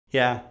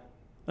Yeah.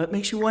 It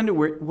makes you wonder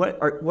what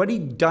are you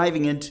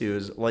diving into?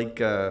 Is it like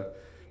a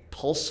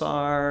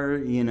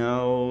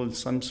pulsar,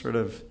 some sort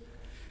of,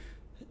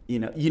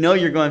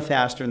 you're going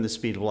faster than the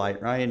speed of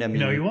light, right? I You know,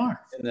 mean, you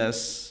are. in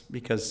this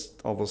because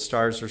all those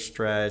stars are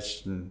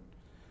stretched and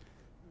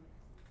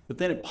but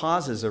then it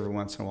pauses every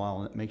once in a while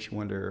and it makes you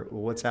wonder,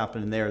 well, what's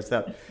happening there? Is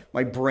that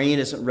my brain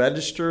isn't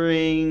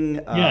registering?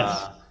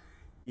 Yes.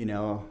 You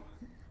know,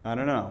 I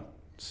don't know.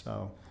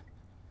 So,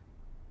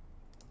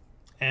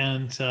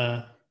 And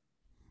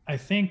I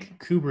think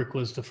Kubrick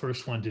was the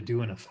first one to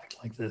do an effect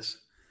like this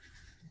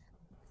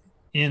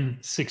in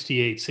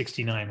 68,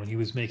 69 when he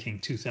was making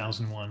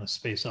 2001 A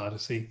Space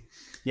Odyssey.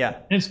 yeah.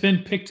 And it's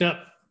been picked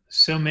up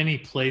so many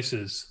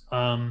places.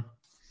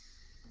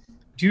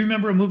 Do you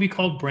remember a movie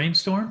called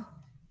Brainstorm?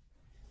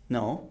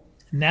 No.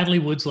 Natalie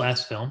Wood's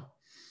last film.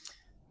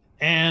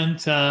 And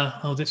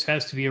this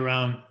has to be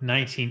around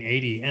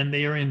 1980. And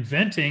they are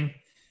inventing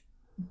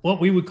what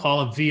we would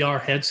call a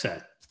VR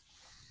headset.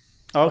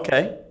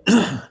 Okay.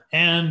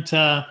 And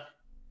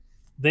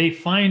they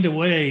find a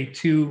way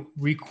to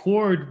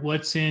record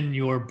what's in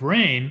your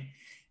brain,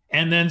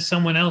 and then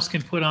someone else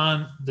can put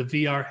on the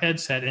VR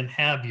headset and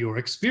have your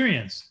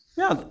experience.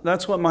 Yeah,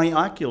 that's what my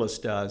Oculus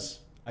does.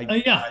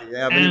 Yeah. I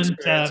have an And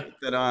experience with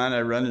it on.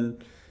 I run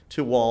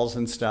into walls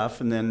and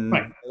stuff, and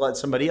right, then I let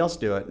somebody else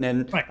do it. And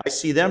then right. I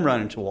see them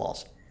run into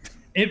walls.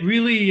 It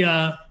really,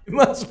 It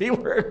must be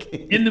in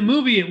working. the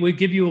movie, it would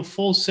give you a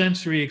full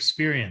sensory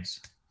experience.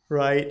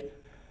 Right.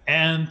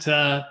 And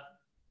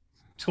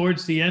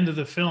towards the end of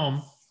the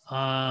film,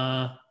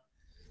 uh,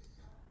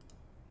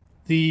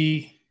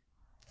 the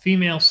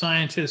female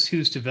scientist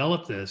who's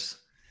developed this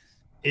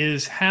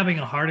is having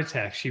a heart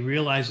attack. She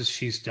realizes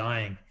she's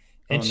dying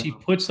Oh, and she no.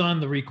 puts on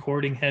the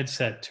recording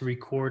headset to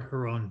record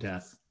her own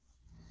death.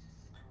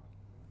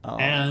 Oh,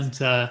 And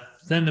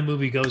then the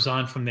movie goes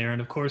on from there.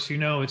 And of course,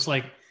 it's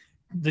like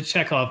the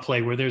Chekhov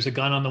play where there's a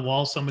gun on the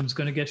wall, someone's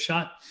going to get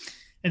shot.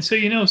 And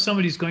so,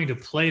 somebody's going to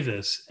play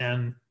this.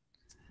 And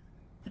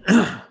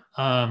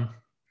um,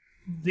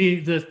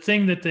 the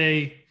thing that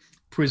they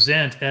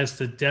present as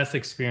the death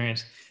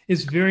experience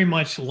is very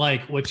much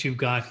like what you've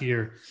got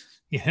here,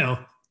 you know,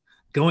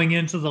 going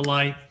into the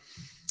light,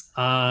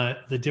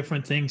 the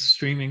different things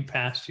streaming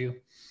past you.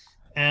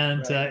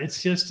 And right.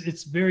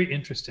 it's very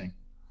interesting.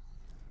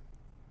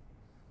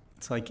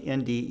 It's like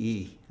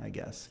NDE, I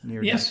guess,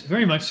 near death. Yes,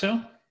 very much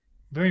so.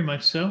 Very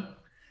much so.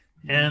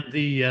 And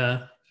the,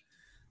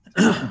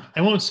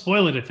 I won't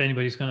spoil it if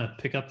anybody's going to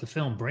pick up the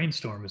film.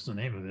 Brainstorm is the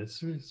name of it.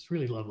 It's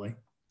really lovely.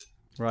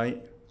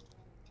 Right.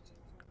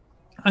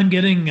 I'm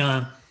getting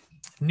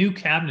new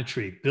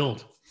cabinetry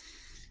built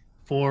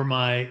for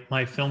my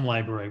film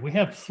library. We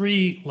have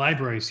three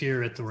libraries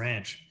here at the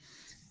ranch.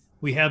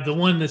 We have the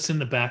one that's in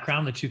the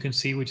background that you can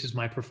see, which is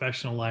my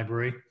professional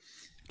library,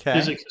 Okay.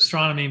 physics,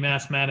 astronomy,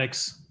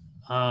 mathematics,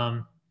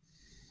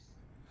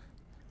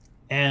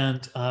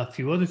 and a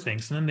few other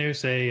things. And then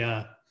there's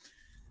a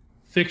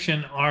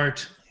fiction,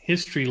 art,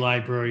 history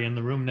library in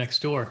the room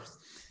next door.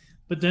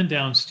 But then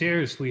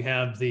downstairs we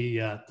have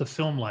the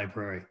film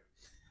library,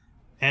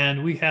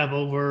 and we have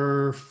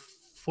over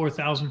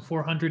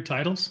 4,400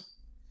 titles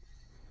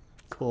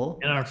Cool.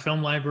 in our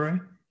film library,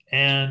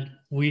 and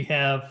we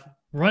have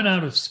run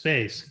out of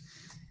space.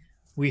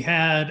 We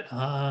had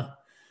a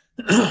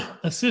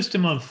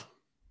system of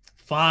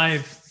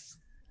 5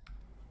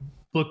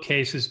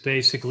 bookcases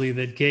basically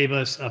that gave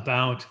us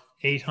about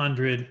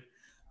 800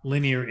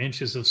 linear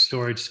inches of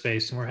storage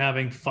space, and we're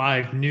having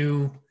 5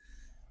 new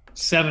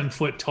 7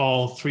 foot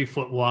tall, 3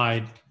 foot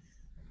wide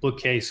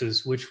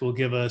bookcases, which will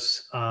give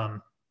us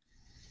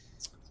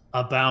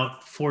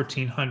about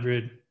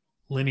 1,400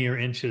 linear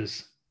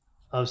inches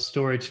of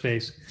storage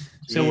space.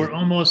 So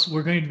Jeez.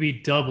 we're going to be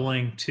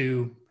doubling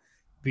to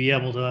be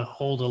able to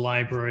hold a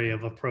library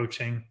of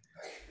approaching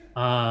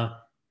uh,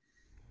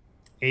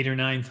 8 or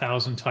 9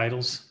 thousand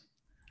titles.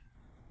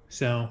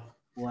 So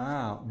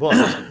Wow.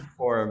 Books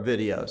or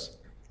videos?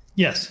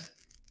 yes, Both.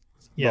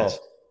 yes,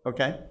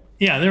 Okay.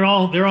 yeah, they're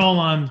all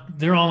on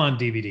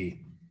DVD.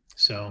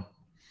 So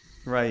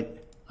Right.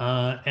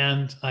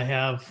 and I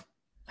have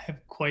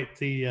quite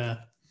the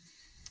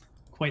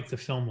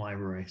film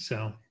library.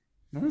 So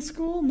That's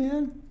cool,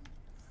 man. Now,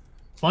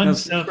 fun this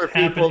is stuff for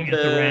people happening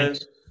at the ranch.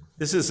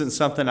 this isn't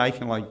something I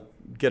can like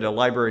get a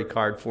library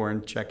card for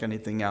and check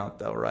anything out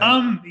though,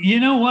 right? You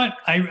know what?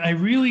 I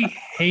really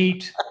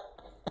hate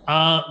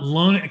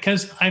loan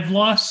because I've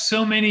lost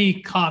so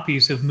many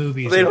copies of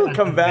movies They that don't I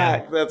come have been.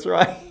 back. That's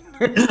right.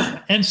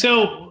 And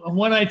so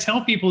what I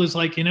tell people is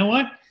like, you know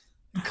what?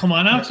 Come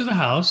on out to the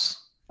house,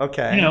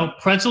 Okay.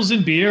 pretzels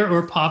and beer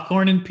or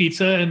popcorn and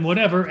pizza and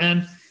whatever.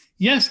 And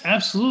yes,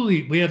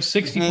 absolutely. We have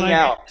Hang 65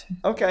 out.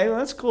 Okay, well,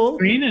 that's cool.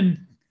 screen and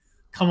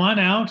come on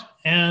out.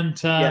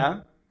 And Yeah.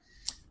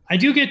 I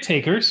do get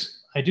takers.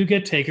 I do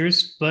get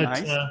takers, but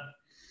Nice.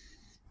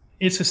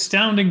 it's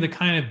astounding the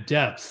kind of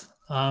depth.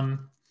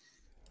 I'm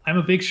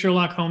a big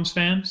Sherlock Holmes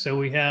fan,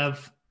 so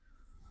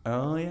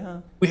Oh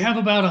yeah. we have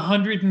about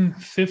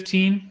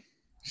 115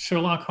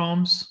 Sherlock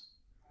Holmes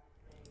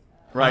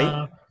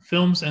Right.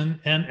 films and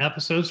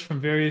episodes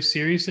from various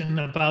series, and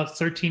about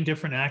 13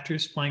 different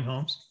actors playing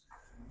Holmes.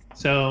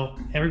 So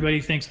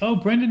everybody thinks, oh,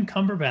 Brendan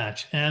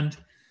Cumberbatch and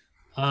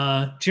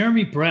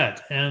Jeremy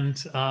Brett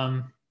and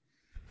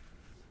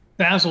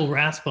Basil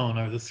Rathbone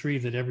are the three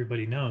that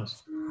everybody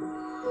knows.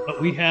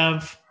 But we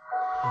have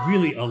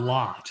really a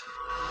lot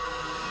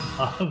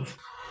of,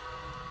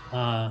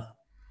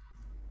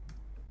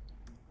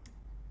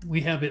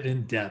 we have it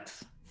in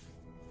depth.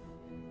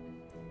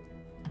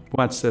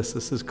 Watch this.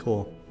 This is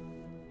cool.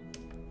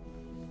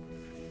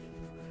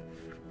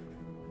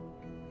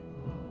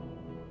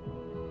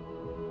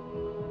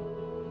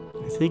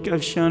 I think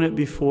I've shown it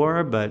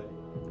before, but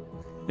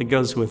it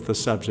goes with the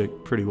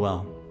subject pretty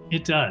well.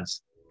 It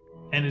does.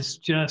 And it's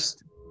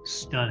just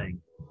stunning.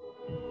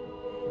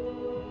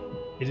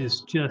 It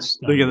is just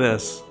stunning. Look at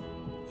this.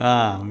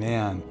 Ah,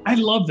 man. I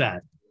love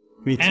that.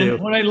 Me too.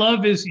 And what I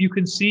love is you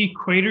can see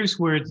craters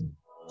where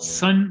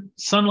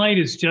sunlight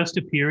is just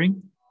appearing.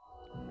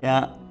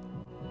 Yeah.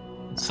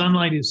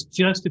 Sunlight is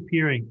just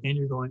appearing, and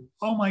you're going,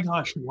 oh my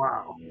gosh,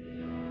 wow.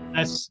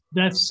 That's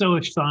so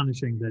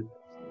astonishing that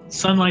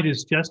sunlight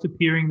is just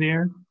appearing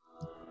there,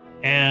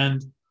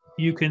 and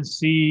you can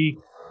see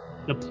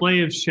the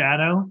play of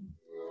shadow,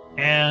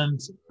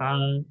 and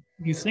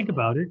you think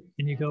about it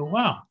and you go,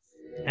 wow.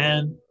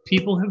 And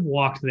people have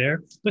walked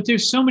there, but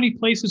there's so many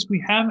places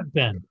we haven't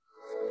been.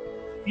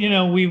 You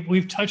know,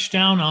 we've touched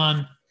down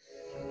on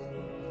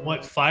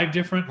what, 5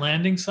 different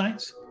landing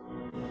sites?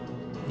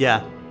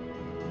 Yeah.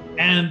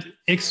 And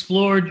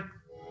explored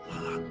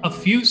a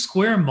few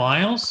square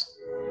miles.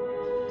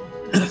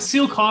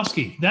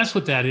 Tsiolkovsky, that's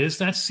what that is.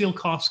 That's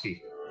Tsiolkovsky,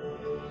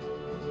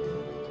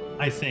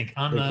 I think,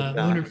 on the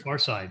lunar far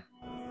side.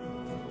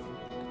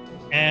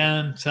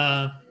 And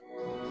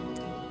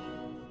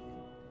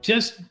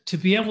just to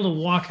be able to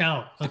walk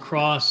out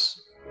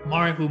across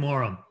Mare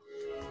Humorum.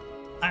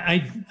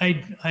 I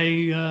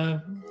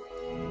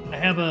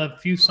have a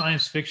few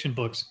science fiction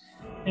books,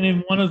 and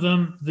in one of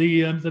them,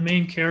 the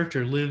main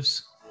character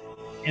lives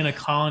in a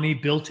colony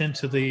built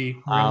into the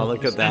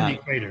look at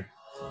that crater.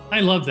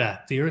 I love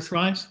that. The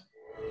Earthrise.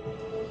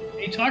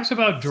 He talks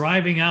about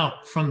driving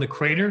out from the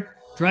crater,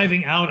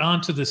 driving out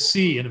onto the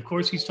sea, and of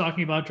course, he's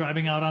talking about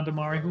driving out onto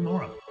Mare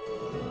Humorum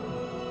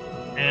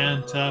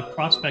and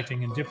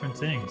prospecting and different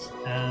things,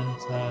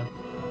 and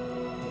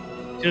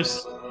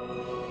just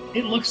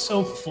it looks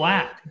so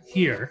flat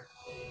here,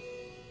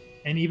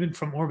 and even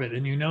from orbit,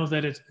 and you know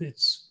that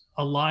it's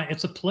alive.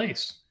 It's a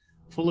place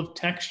full of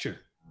texture.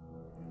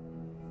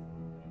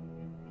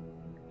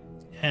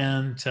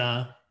 And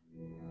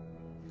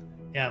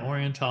yeah,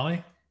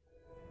 Orientale.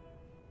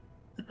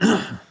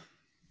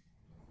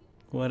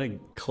 What a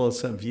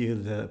close-up view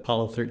the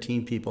Apollo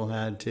 13 people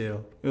had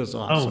too. It was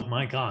awesome. Oh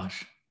my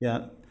gosh.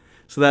 Yeah.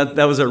 So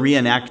that was a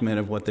reenactment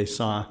of what they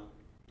saw.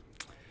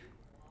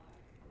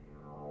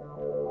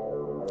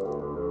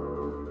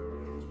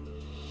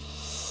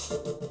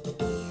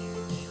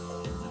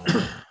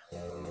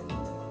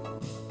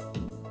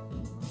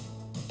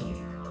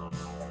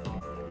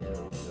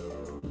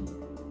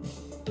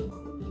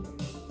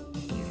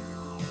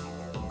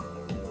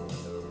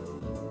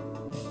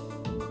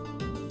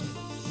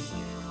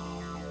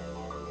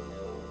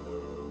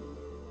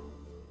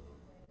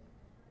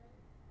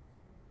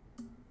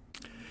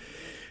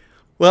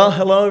 Well,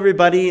 hello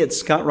everybody. It's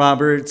Scott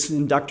Roberts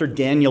and Dr.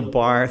 Daniel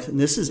Barth, and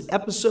this is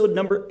episode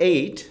number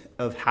 8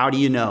 of How Do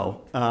You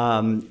Know?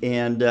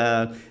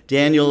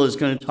 Daniel is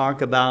going to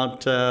talk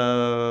about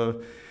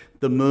the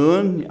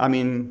moon. I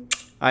mean,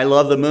 I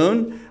love the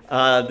moon.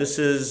 This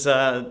is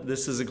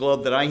a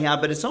globe that I have,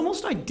 but it's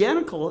almost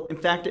identical. In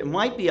fact, it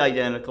might be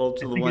identical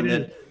to the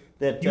one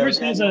that yours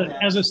has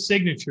a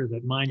signature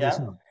that mine does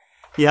not.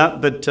 Yeah,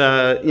 but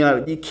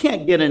you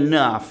can't get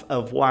enough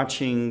of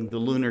watching the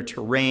lunar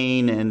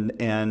terrain and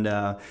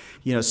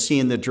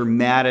seeing the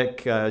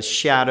dramatic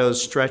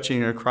shadows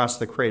stretching across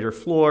the crater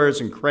floors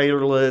and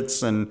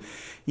craterlets, and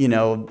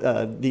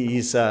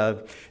these.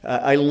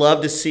 I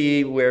love to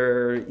see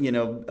where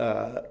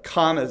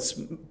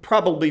comets,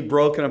 probably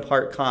broken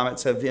apart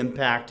comets, have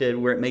impacted,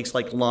 where it makes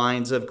like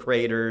lines of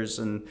craters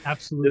and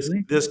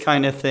absolutely this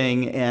kind of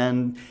thing,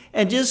 and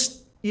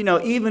just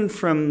even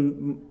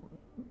from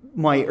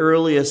my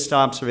earliest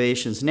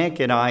observations,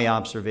 naked eye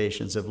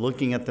observations of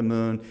looking at the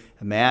moon,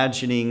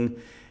 imagining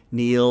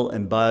Neil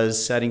and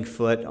Buzz setting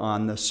foot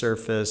on the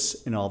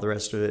surface and all the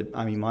rest of it.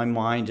 I mean, my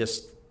mind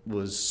just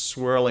was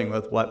swirling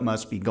with what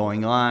must be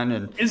going on.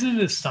 And isn't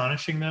it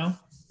astonishing, though?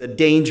 The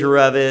danger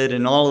of it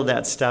and all of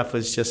that stuff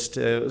was just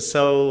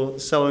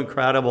so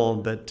incredible.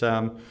 But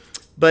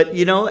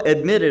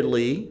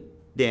admittedly,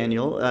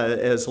 Daniel,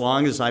 as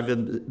long as I've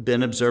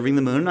been observing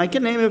the moon, I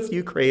can name a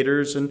few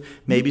craters and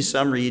maybe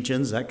some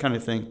regions, that kind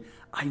of thing.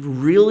 I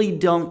really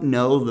don't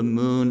know the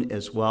moon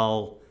as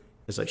well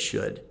as I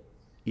should,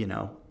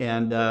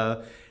 and I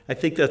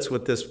think that's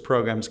what this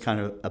program's kind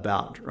of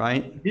about,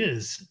 right?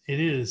 It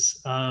is.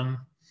 The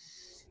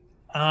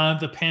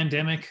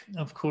pandemic,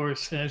 of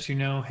course, as you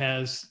know,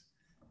 has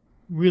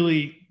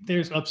really,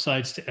 there's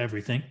upsides to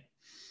everything.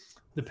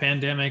 the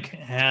pandemic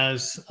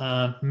has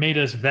made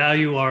us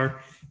value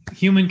our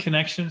human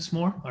connections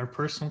more, our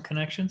personal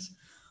connections.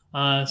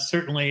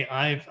 Certainly,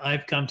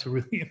 I've come to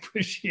really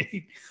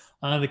appreciate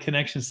the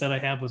connections that I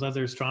have with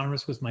other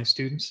astronomers, with my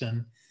students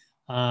and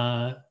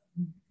uh,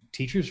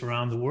 teachers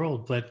around the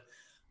world. But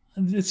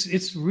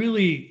it's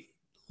really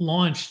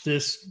launched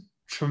this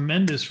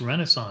tremendous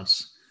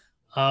renaissance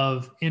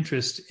of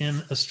interest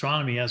in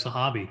astronomy as a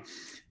hobby.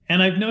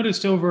 And I've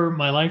noticed over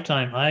my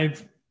lifetime,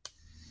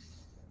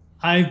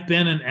 I've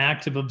been an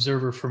active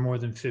observer for more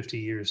than 50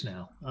 years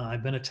now.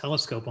 I've been a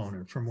telescope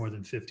owner for more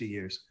than 50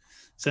 years,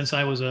 since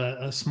I was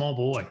a small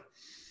boy.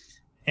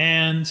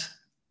 And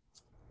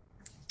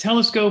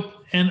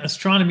telescope and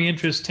astronomy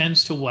interest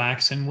tends to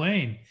wax and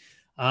wane.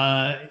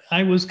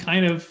 I was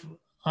kind of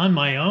on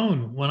my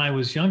own when I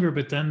was younger,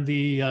 but then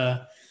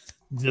the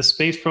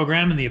space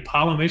program and the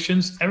Apollo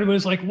missions,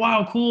 everybody's like,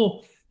 "Wow,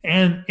 cool!"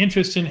 And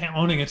interest in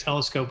owning a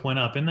telescope went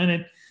up, and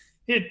then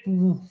it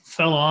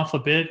fell off a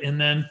bit, and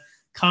then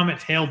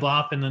Comet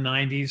Hale-Bopp in the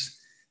 90s,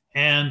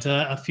 and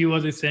a few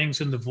other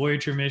things in the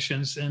Voyager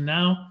missions, and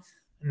now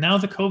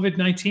the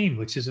COVID-19,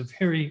 which is a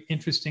very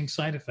interesting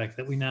side effect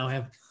that we now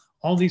have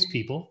all these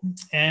people.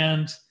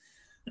 And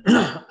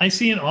I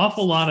see an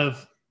awful lot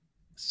of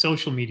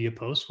social media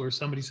posts where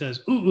somebody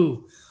says,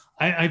 ooh,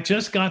 I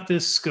just got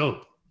this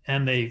scope.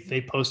 And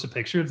they post a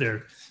picture of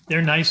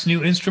their nice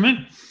new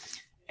instrument.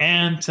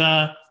 And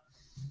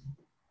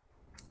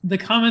the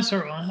comments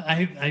are,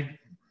 I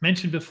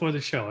mentioned before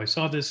the show, I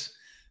saw this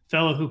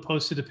fellow who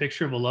posted a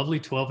picture of a lovely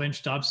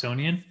 12-inch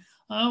Dobsonian,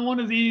 one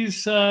of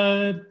these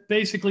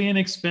basically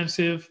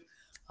inexpensive,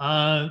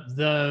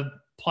 the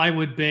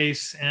plywood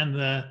base and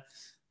the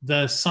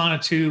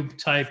sonotube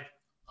type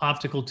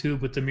optical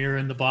tube with the mirror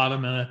in the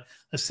bottom and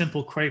a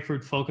simple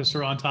Crayford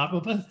focuser on top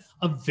of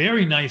a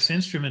very nice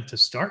instrument to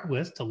start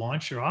with, to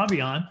launch your hobby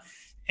on.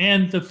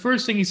 And the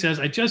first thing he says,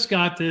 I just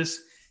got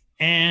this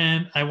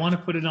and I want to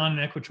put it on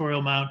an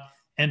equatorial mount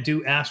and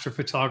do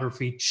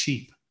astrophotography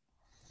cheap.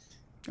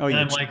 Oh, and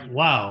yeah. I'm like,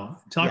 wow,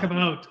 talk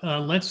about,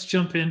 let's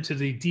jump into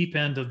the deep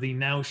end of the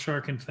now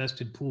shark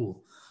infested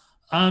pool.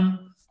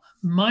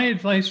 My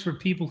advice for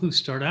people who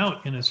start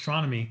out in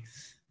astronomy,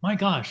 my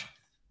gosh,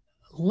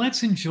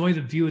 let's enjoy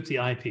the view at the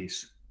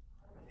eyepiece.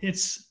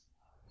 It's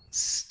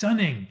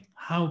stunning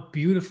how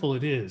beautiful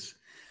it is.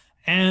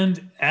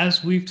 And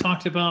as we've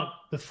talked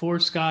about before,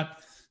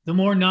 Scott, the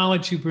more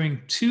knowledge you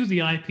bring to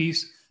the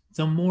eyepiece,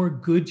 the more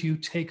good you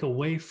take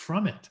away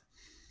from it.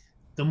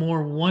 The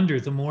more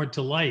wonder, the more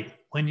delight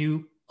when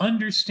you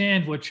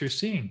understand what you're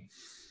seeing.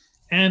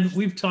 And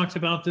we've talked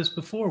about this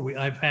before.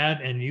 I've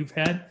had, and you've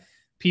had,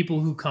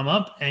 people who come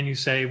up and you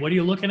say, what are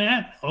you looking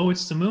at? Oh,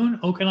 it's the moon.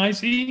 Oh, can I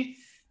see?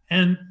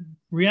 And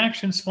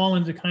reactions fall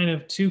into kind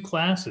of two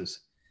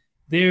classes.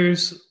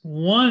 There's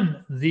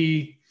one,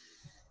 the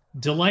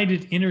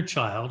delighted inner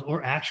child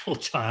or actual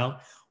child.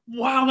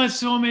 Wow, that's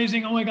so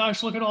amazing. Oh my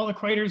gosh, look at all the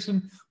craters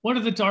and what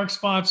are the dark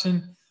spots?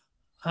 And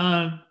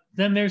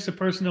then there's the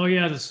person, oh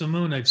yeah, that's the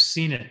moon. I've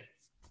seen it.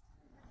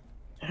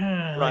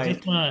 Right. I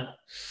just want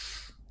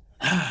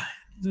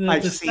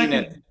I've seen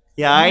it.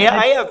 Yeah,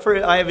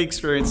 I have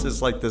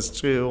experiences like this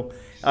too,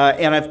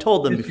 and I've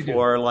told them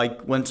before.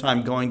 Like one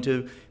time going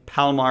to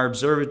Palomar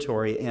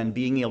Observatory and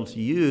being able to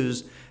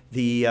use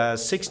the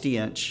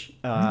 60-inch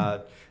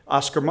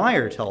Oscar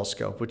Mayer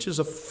telescope, which is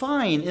a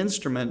fine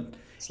instrument,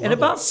 and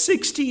about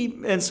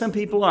 60, and some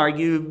people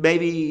argue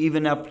maybe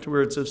even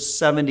upwards of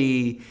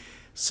 70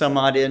 some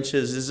odd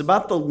inches is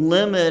about the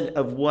limit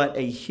of what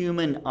a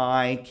human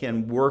eye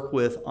can work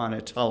with on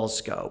a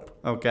telescope.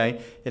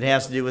 Okay, it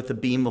has to do with the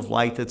beam of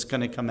light that's going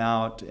to come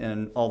out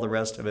and all the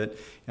rest of it,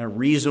 and a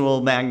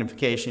reasonable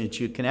magnification that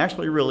you can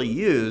actually really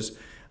use.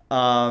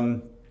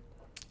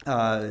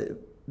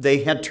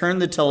 They had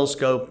turned the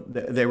telescope.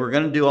 They were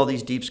going to do all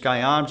these deep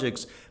sky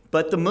objects,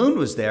 but the moon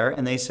was there,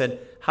 and they said,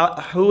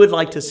 who would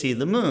like to see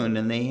the moon?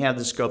 And they had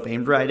the scope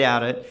aimed right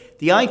at it.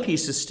 The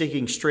eyepiece is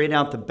sticking straight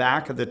out the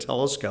back of the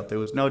telescope. There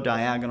was no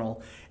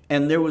diagonal.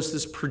 And there was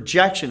this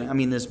projection, I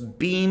mean, this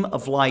beam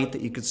of light that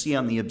you could see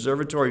on the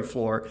observatory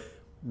floor,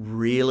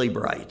 really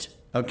bright.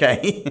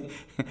 Okay.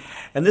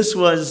 And this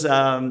was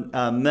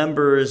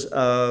members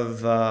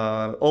of,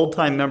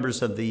 old-time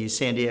members of the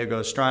San Diego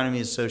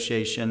Astronomy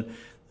Association.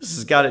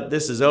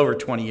 This is over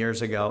 20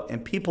 years ago,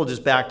 and people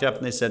just backed up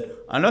and they said,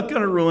 I'm not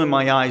going to ruin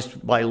my eyes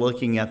by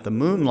looking at the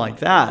moon like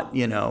that,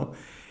 you know.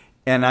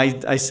 And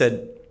I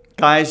said,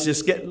 guys,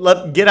 just get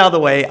out of the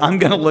way. I'm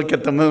going to look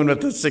at the moon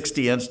with the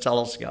 60-inch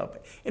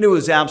telescope. And it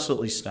was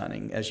absolutely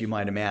stunning, as you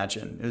might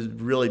imagine. It was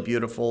really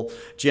beautiful,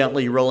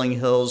 gently rolling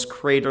hills,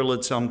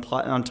 craterlets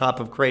on top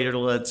of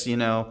craterlets, you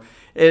know.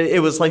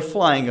 It was like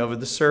flying over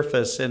the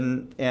surface,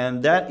 and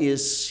that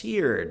is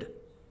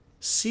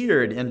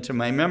seared into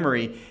my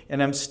memory,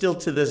 and I'm still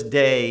to this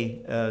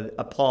day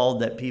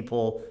appalled that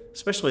people,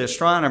 especially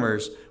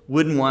astronomers,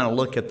 wouldn't want to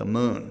look at the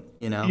moon.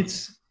 You know,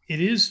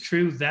 it is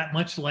true that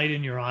much light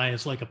in your eye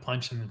is like a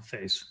punch in the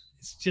face.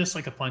 It's just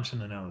like a punch in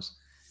the nose.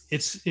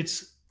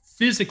 It's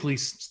physically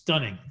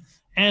stunning,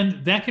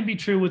 and that can be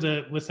true with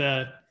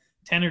a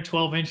 10 or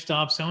 12-inch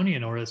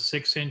Dobsonian or a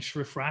 6-inch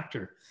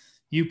refractor.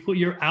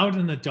 You're out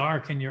in the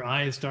dark and your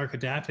eye is dark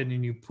adapted,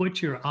 and you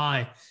put your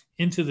eye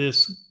into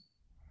this,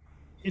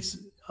 it's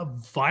a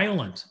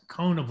violent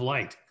cone of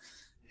light.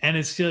 And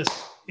it's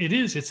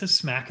a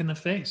smack in the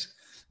face.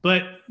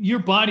 But your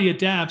body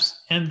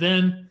adapts, and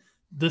then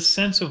the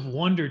sense of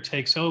wonder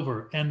takes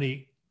over,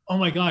 and oh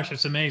my gosh,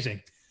 it's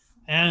amazing.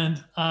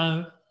 And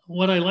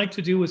what I like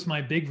to do with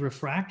my big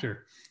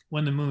refractor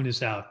when the moon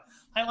is out,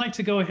 I like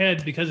to go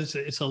ahead, because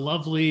it's a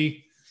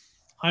lovely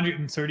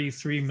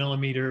 133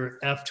 millimeter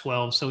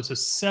f12. So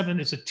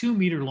it's a 2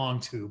 meter long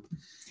tube.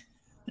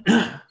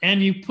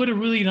 And you put a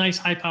really nice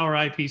high power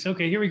eyepiece.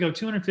 Okay, here we go,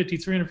 250,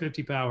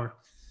 350 power.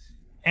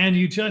 And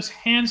you just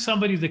hand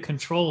somebody the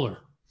controller,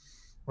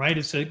 right?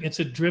 It's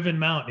a driven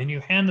mount, and you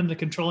hand them the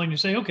controller and you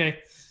say, okay,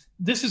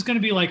 this is going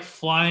to be like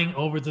flying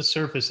over the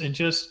surface, and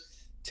just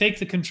take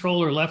the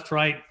controller left,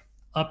 right,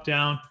 up,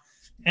 down,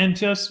 and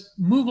just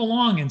move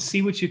along and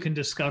see what you can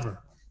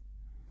discover.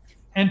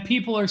 And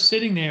people are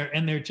sitting there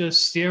and they're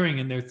just staring,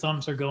 and their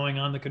thumbs are going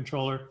on the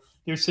controller.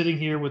 They're sitting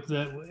here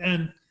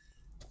and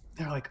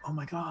they're like, oh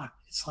my God,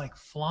 it's like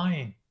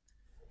flying.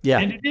 Yeah.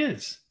 And it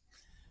is.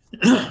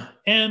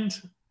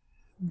 And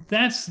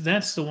that's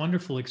the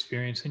wonderful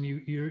experience. And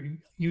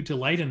you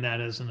delight in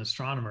that as an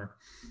astronomer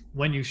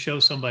when you show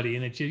somebody,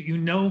 and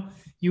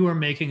you are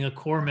making a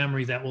core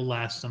memory that will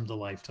last them the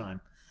lifetime.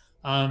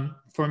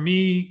 For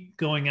me,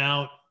 going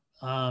out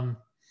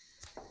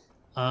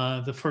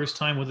the first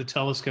time with a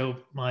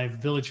telescope, my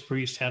village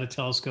priest had a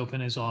telescope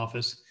in his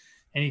office,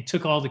 and he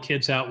took all the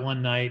kids out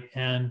one night,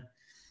 and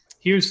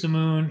here's the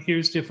moon,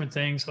 here's different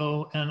things.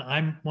 Oh, and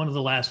I'm one of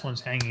the last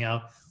ones hanging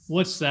out.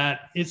 What's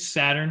that? It's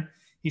Saturn.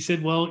 He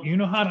said, well, you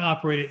know how to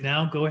operate it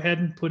now. Go ahead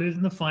and put it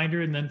in the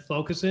finder and then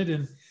focus it.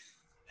 And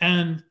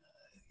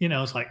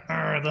it's like,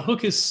 the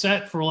hook is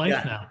set for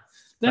life now.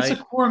 That's right.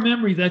 A core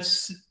memory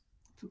that's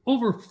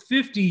over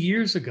 50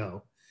 years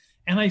ago.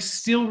 And I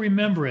still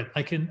remember it.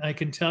 I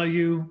can tell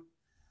you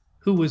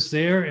who was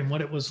there and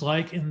what it was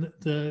like. And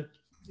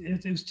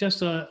it was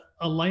just a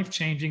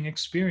life-changing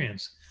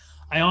experience.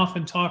 I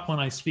often talk when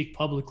I speak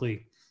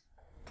publicly.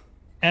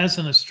 As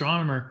an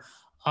astronomer,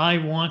 I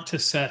want to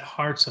set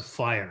hearts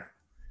afire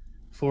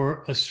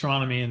for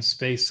astronomy and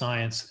space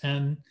science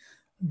and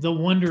the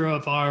wonder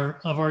of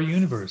our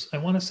universe. I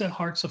want to set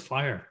hearts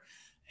afire.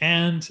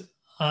 And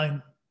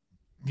a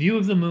view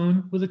of the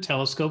moon with a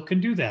telescope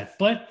can do that.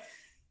 But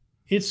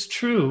it's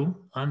true,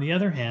 on the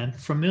other hand,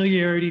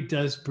 familiarity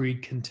does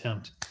breed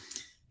contempt.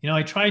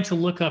 I tried to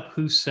look up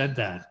who said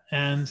that.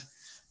 And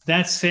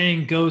that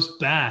saying goes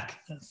back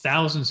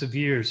thousands of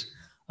years.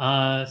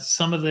 A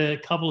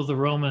couple of the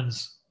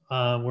Romans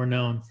were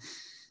known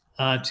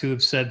to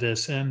have said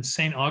this. And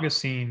St.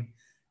 Augustine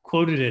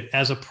quoted it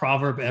as a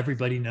proverb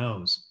everybody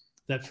knows,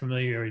 that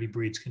familiarity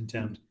breeds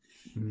contempt.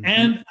 Mm-hmm.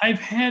 And I've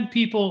had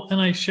people,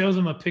 and I show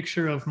them a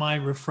picture of my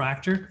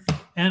refractor,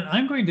 and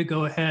I'm going to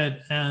go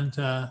ahead and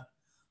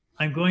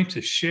I'm going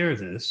to share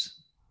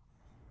this,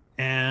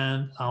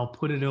 and I'll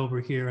put it over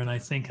here, and I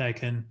think I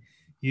can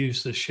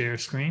use the share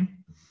screen.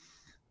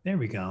 There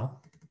we go.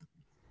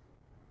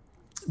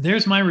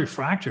 There's my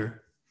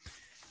refractor.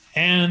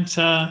 And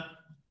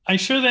I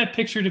show that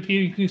picture to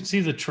people. You can see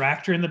the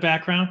tractor in the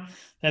background.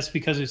 That's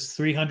because it's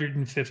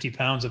 350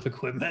 pounds of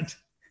equipment.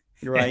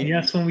 Right. And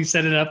yes, when we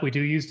set it up, we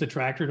do use the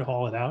tractor to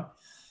haul it out.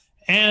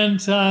 And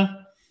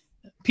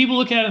people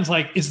look at it and it's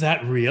like, is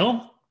that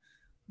real?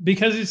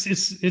 Because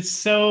it's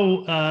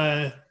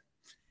so,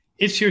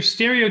 it's your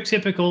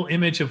stereotypical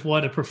image of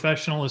what a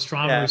professional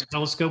astronomer's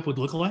telescope would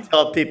look like.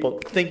 Tell people,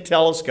 think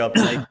telescope,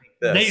 and they think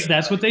this.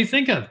 That's what they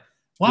think of.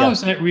 Wow,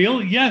 is that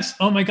real? Yes.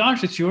 Oh my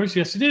gosh, it's yours.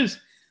 Yes, it is.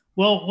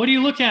 Well, what do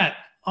you look at?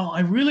 Oh, I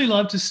really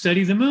love to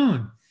study the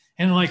moon.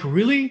 And like,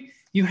 really?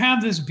 You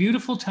have this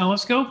beautiful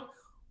telescope?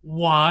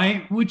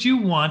 Why would you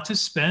want to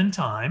spend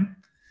time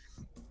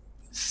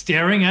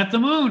staring at the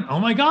moon? Oh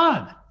my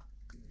God.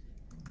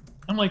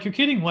 I'm like, you're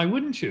kidding. Why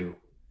wouldn't you?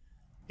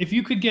 If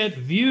you could get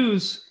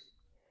views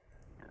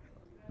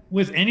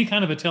with any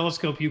kind of a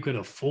telescope you could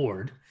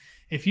afford,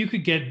 if you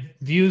could get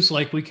views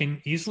like we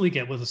can easily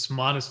get with a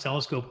modest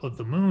telescope of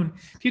the moon,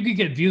 if you could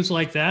get views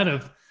like that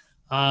of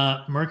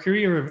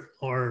Mercury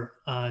or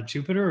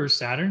Jupiter or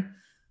Saturn,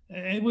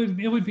 it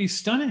would be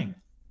stunning.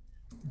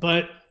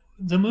 But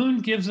the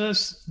moon gives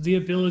us the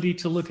ability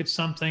to look at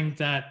something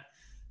that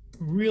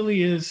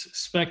really is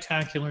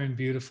spectacular and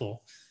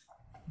beautiful.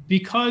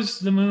 Because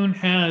the moon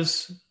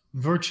has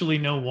virtually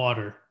no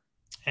water,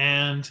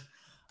 and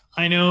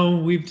I know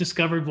we've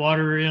discovered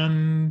water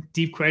in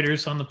deep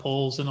craters on the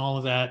poles and all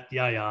of that.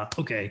 Yeah,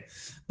 okay.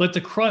 But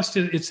the crust,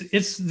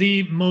 it's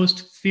the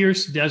most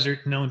fierce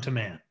desert known to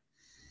man.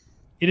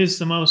 It is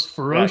the most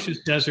ferocious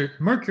desert.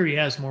 Mercury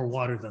has more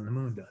water than the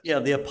moon does. Yeah,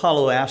 the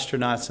Apollo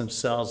astronauts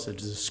themselves have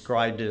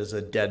described it as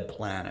a dead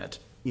planet.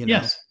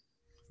 Yes,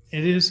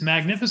 it is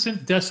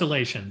magnificent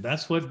desolation.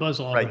 That's what Buzz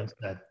Aldrin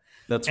said.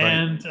 That's right.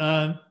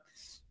 And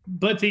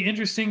but the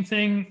interesting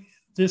thing,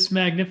 this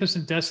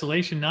magnificent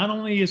desolation, not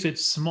only is it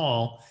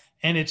small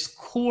and its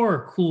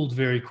core cooled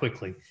very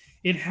quickly,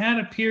 It had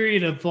a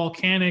period of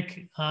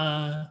volcanic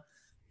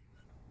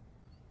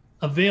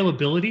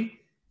availability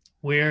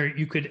where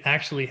you could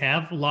actually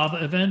have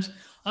lava events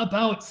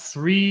about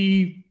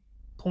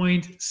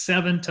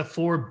 3.7 to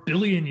 4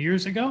 billion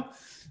years ago.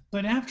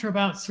 But after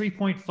about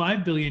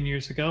 3.5 billion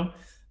years ago,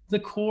 the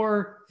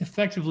core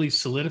effectively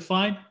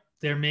solidified.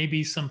 There may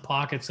be some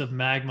pockets of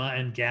magma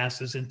and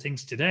gases and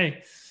things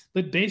today,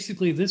 but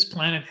basically this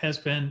planet has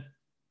been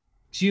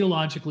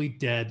geologically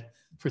dead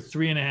for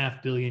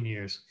 3.5 billion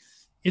years.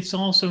 It's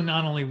also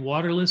not only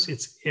waterless,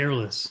 it's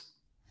airless.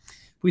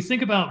 We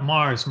think about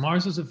Mars.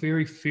 Mars is a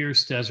very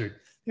fierce desert.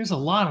 There's a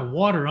lot of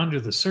water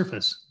under the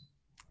surface,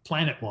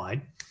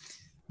 planet-wide,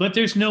 but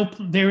there's no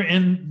there,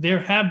 and there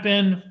have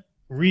been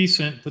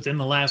recent, within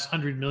the last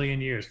 100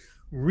 million years,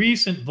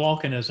 recent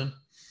volcanism.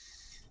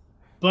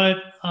 But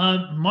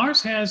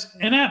Mars has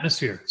an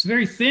atmosphere. It's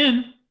very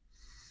thin,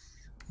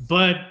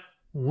 but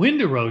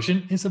wind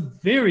erosion is a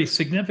very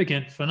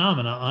significant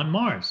phenomena on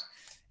Mars.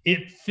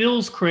 It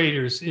fills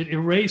craters, it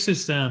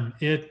erases them,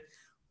 it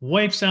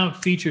wipes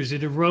out features,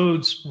 it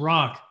erodes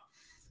rock.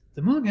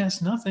 The moon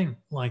has nothing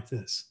like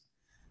this.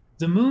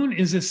 The moon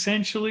is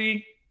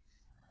essentially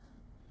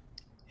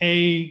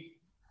a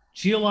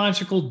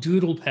geological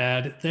doodle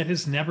pad that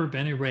has never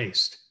been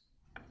erased.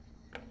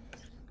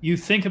 You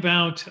think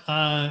about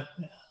a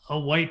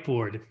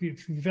whiteboard.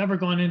 If you've ever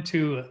gone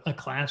into a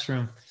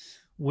classroom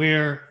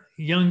where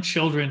young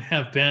children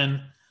have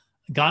been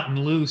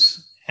gotten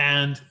loose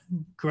and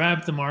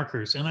grabbed the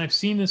markers, and I've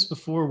seen this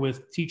before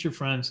with teacher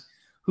friends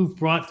who've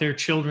brought their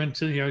children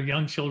to their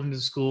young children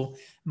to school.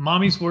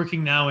 Mommy's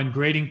working now and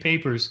grading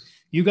papers.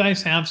 You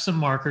guys have some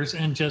markers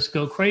and just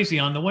go crazy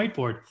on the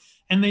whiteboard.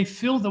 And they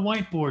fill the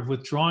whiteboard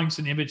with drawings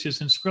and images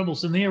and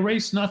scribbles, and they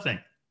erase nothing.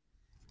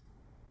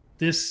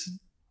 This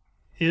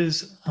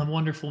is a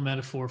wonderful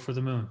metaphor for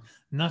the moon.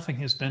 Nothing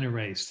has been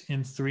erased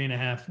in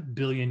 3.5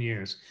 billion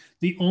years.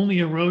 The only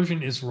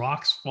erosion is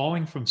rocks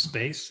falling from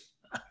space.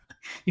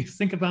 You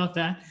think about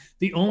that?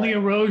 The only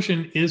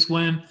erosion is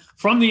when,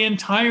 from the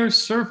entire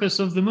surface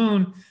of the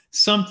moon,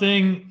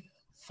 something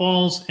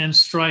falls and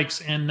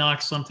strikes and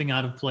knocks something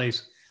out of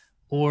place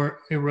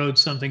or erodes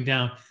something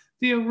down.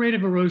 The rate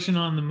of erosion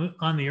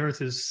on the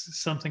Earth is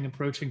something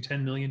approaching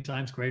 10 million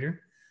times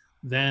greater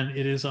than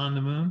it is on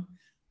the moon.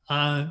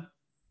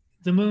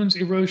 The moon's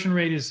erosion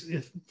rate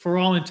is, for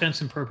all intents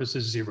and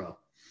purposes, zero.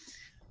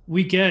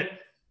 We get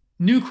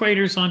new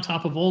craters on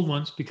top of old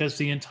ones because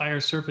the entire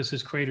surface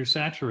is crater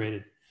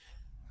saturated.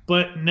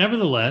 But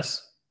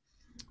nevertheless,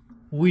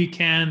 we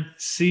can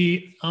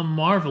see a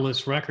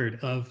marvelous record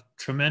of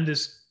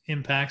tremendous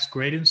impacts,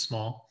 great and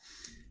small,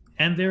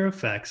 and their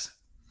effects.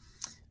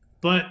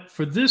 But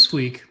for this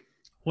week,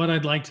 what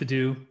I'd like to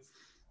do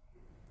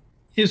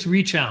is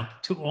reach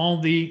out to all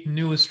the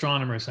new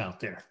astronomers out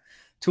there,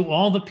 to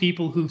all the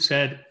people who've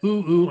said,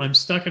 ooh, I'm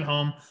stuck at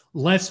home,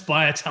 let's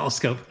buy a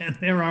telescope. And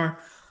there are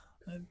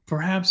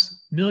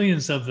perhaps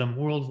millions of them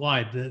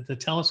worldwide. The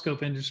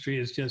telescope industry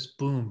has just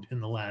boomed in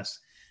the last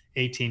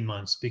 18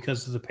 months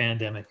because of the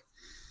pandemic.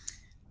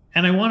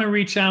 And I want to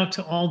reach out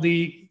to all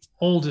the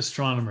old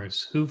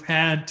astronomers who've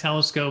had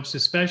telescopes,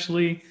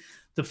 especially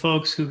the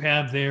folks who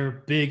have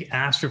their big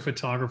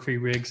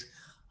astrophotography rigs.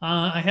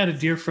 I had a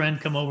dear friend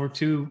come over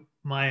to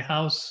my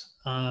house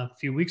a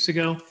few weeks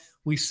ago.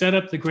 We set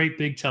up the great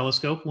big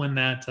telescope when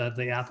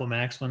the Apple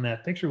Max, when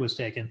that picture was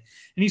taken.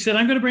 And he said,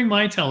 I'm going to bring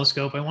my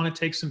telescope. I want to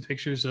take some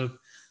pictures of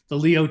the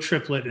Leo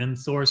triplet and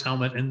Thor's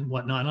helmet and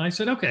whatnot. And I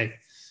said, okay.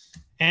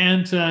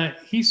 And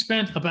he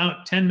spent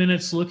about 10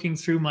 minutes looking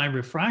through my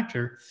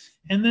refractor.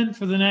 And then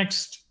for the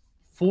next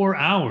 4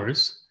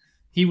 hours,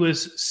 he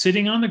was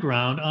sitting on the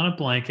ground on a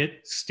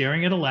blanket,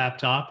 staring at a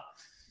laptop,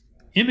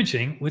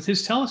 imaging with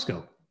his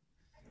telescope.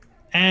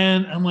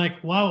 And I'm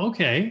like, wow,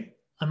 okay.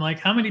 I'm like,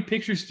 how many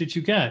pictures did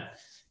you get?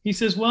 He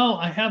says, well,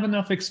 I have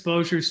enough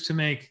exposures to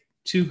make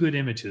 2 good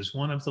images,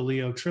 one of the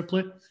Leo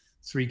triplet,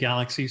 3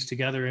 galaxies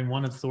together, and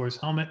one of Thor's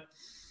helmet.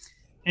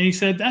 And he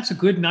said, that's a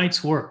good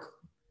night's work.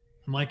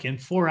 I'm like, in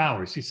 4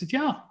 hours? He said,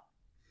 yeah.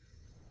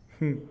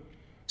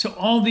 To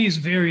all these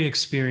very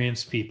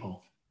experienced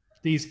people,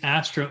 these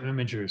astro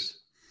imagers,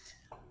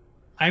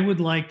 I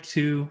would like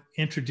to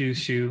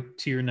introduce you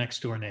to your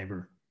next door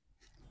neighbor,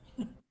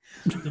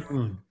 the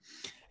moon.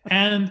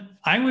 And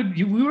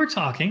we were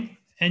talking,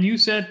 and you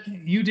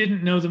said you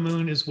didn't know the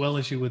moon as well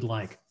as you would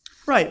like.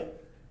 Right.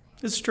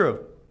 It's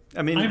true.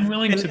 I mean, I'm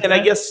willing to and I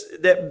guess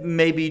that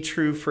may be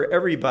true for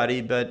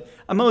everybody, but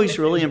I'm always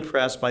really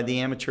impressed by the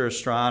amateur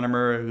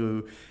astronomer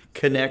who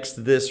connects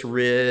this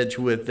ridge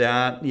with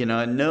that,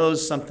 and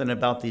knows something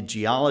about the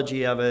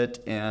geology of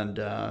it, and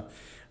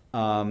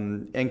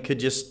could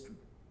just,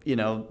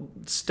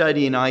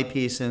 study an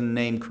eyepiece and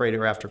name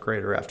crater after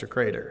crater after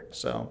crater.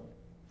 So,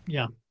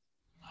 yeah.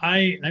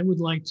 I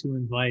would like to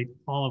invite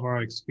all of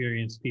our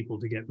experienced people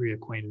to get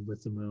reacquainted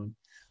with the moon,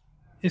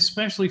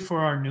 especially for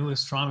our new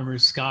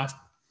astronomers, Scott.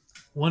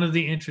 One of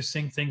the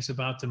interesting things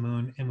about the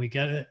moon, and we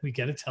get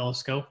a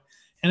telescope,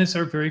 and it's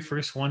our very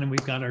first one, and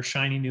we've got our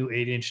shiny new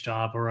 8-inch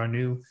Dob or our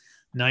new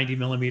 90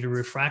 millimeter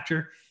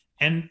refractor.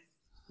 And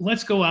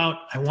let's go out.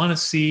 I want to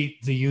see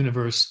the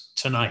universe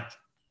tonight.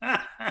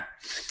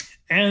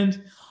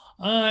 And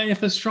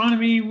if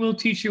astronomy will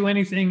teach you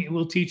anything, it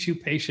will teach you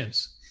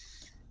patience.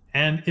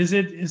 And is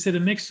it a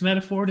mixed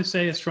metaphor to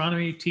say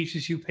astronomy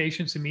teaches you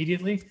patience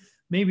immediately?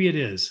 Maybe it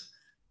is,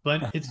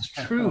 but it's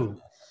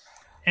true.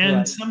 And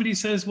Right. somebody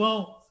says,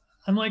 well,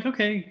 I'm like,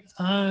 okay,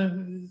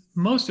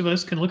 most of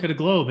us can look at a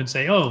globe and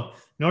say, oh,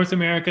 North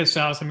America,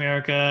 South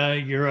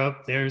America,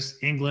 Europe, there's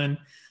England,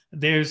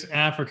 there's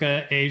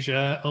Africa,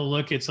 Asia. Oh,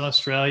 look, it's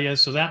Australia.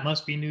 So that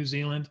must be New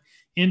Zealand,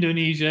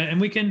 Indonesia.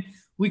 And we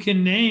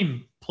can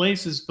name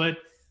places, but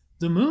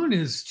the moon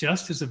is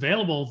just as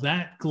available.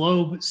 That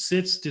globe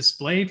sits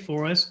displayed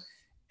for us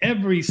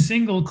every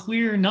single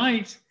clear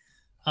night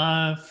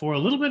for a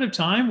little bit of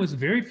time, with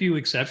very few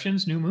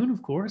exceptions, new moon,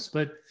 of course,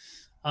 but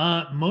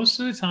most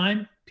of the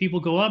time people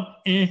go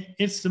up,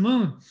 it's the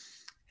moon,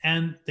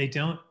 and they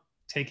don't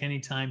take any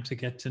time to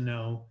get to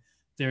know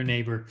their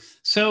neighbor.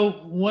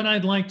 So what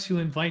I'd like to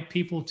invite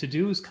people to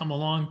do is come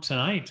along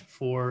tonight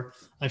for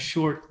a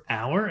short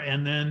hour,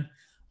 and then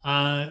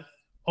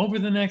over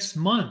the next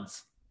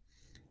month,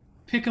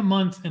 pick a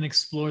month and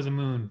explore the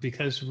moon,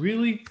 because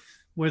really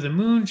where the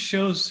moon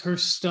shows her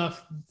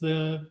stuff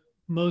the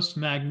most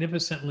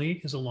magnificently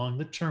is along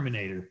the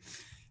terminator.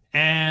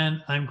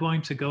 And I'm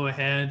going to go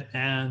ahead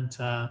and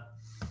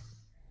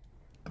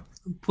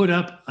put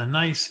up a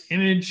nice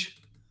image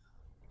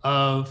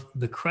of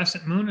the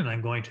crescent moon, and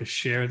I'm going to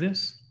share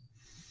this.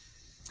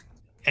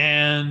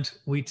 And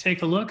we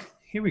take a look.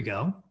 Here we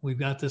go. We've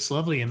got this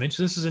lovely image.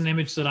 This is an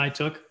image that I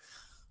took,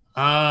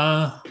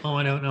 I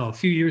don't know, a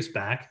few years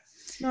back.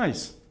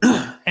 Nice.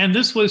 And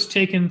this was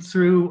taken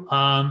through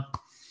an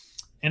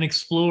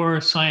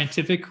Explorer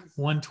Scientific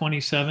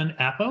 127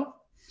 Apo.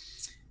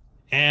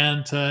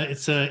 And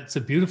it's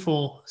a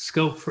beautiful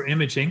scope for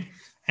imaging.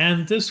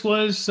 And this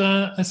was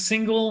a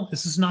single,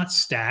 this is not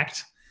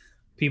stacked.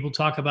 People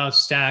talk about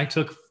stacked,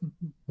 took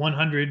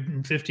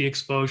 150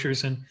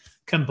 exposures and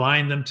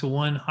combined them to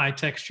one high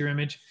texture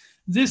image.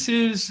 This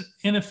is,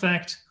 in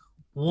effect,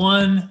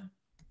 one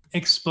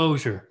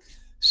exposure.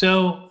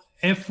 So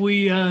if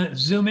we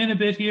zoom in a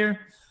bit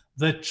here,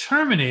 the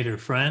terminator,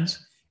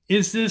 friends,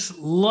 is this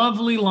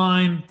lovely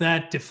line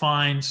that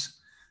defines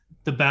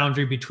the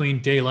boundary between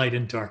daylight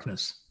and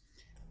darkness.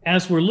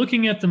 As we're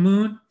looking at the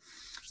moon,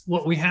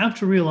 what we have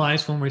to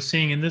realize when we're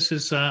seeing, and this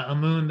is a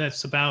moon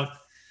that's about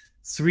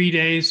 3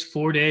 days,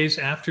 4 days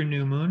after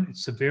new moon.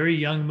 It's a very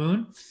young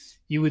moon.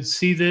 You would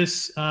see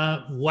this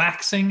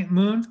waxing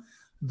moon.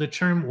 The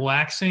term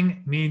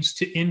waxing means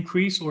to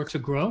increase or to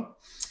grow.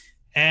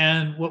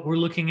 And what we're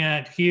looking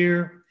at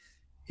here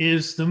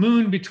is the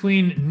moon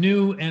between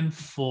new and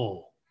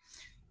full.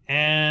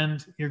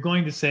 And you're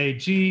going to say,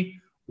 gee,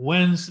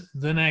 when's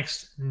the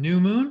next new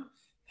moon?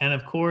 And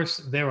of course,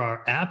 there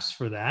are apps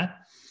for that.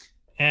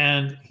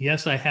 And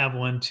yes, I have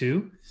one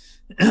too.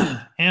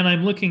 And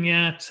I'm looking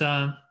at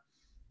the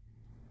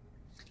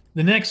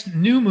next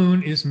new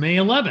moon is May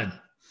 11.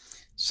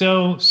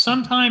 So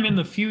sometime in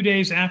the few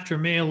days after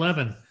May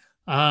 11,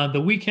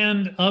 the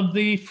weekend of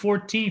the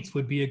 14th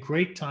would be a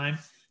great time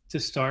to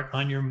start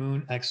on your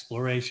moon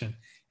exploration.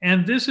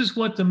 And this is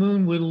what the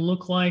moon would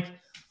look like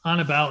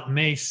on about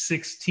May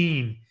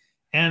 16.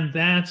 And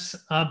that's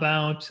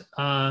about,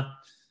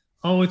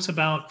 it's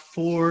about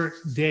 4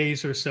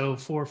 days or so,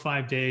 4 or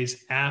 5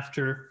 days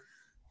after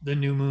the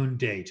new moon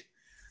date.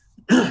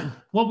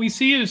 What we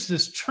see is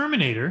this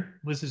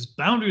terminator with this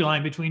boundary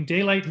line between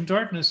daylight and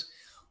darkness.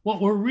 What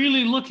we're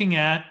really looking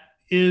at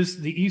is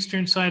the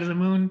eastern side of the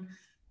moon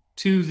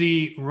to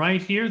the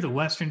right here, the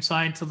western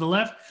side to the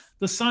left.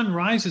 The sun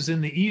rises in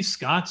the east,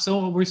 Scott. So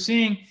what we're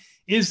seeing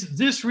is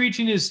this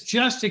region is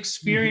just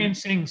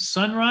experiencing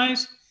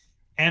sunrise,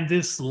 and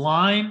this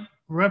line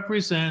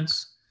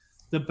represents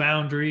the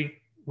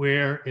boundary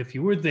where, if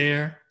you were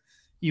there,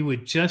 you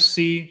would just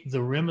see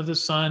the rim of the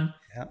sun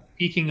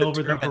peeking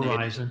over the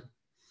horizon.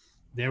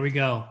 There we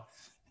go.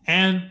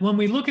 And when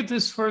we look at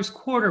this first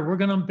quarter, we're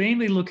going to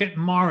mainly look at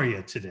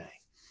Maria today.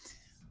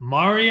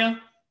 Maria,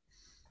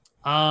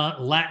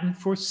 Latin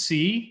for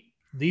sea.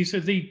 These are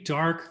the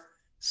dark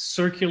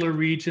circular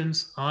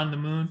regions on the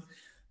moon.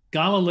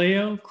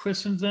 Galileo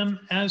christened them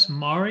as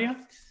Maria.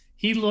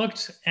 He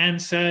looked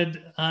and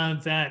said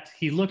that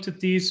he looked at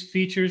these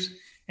features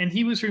and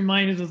he was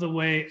reminded of the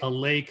way a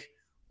lake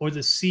or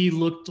the sea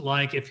looked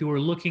like if you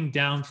were looking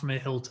down from a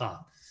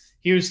hilltop.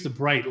 Here's the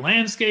bright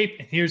landscape,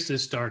 and here's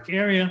this dark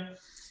area.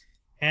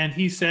 And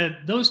he said,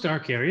 those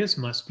dark areas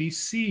must be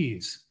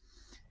seas.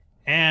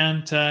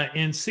 And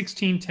in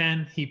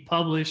 1610, he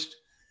published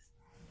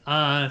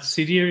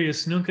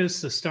Sidereus Nuncus,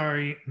 the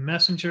Starry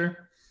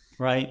Messenger.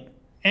 Right.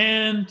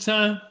 And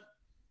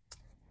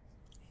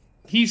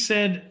he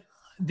said,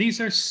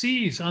 these are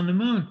seas on the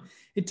moon.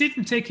 It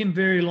didn't take him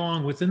very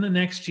long. Within the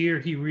next year,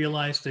 he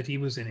realized that he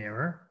was in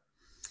error.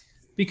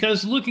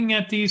 Because looking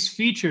at these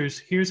features,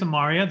 here's a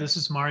Maria. This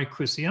is Mare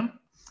Crisium,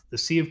 the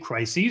Sea of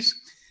Crises.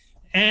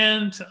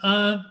 And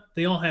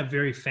they all have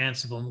very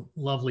fanciful,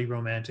 lovely,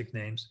 romantic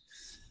names.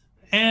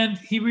 And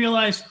he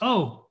realized,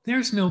 oh,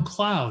 there's no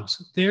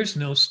clouds. There's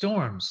no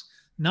storms.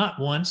 not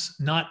once,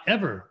 not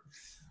ever.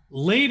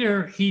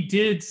 Later, he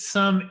did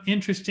some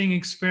interesting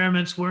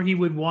experiments where he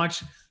would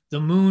watch the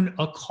moon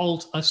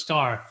occult a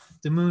star.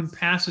 The moon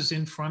passes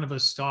in front of a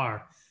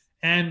star.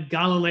 And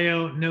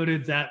Galileo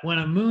noted that when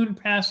a moon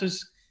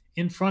passes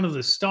in front of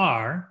the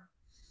star,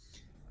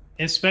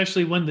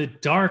 especially when the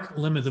dark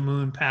limb of the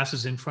moon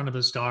passes in front of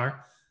a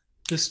star,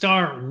 the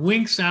star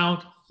winks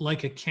out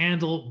like a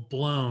candle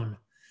blown.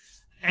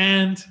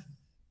 And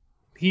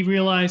he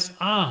realized,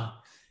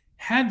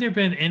 had there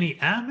been any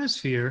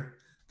atmosphere,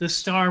 the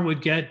star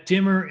would get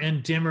dimmer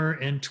and dimmer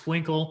and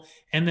twinkle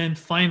and then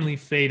finally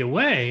fade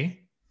away,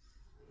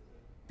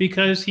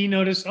 because he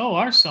noticed,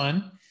 our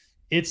sun,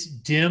 it's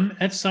dim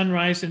at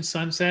sunrise and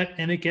sunset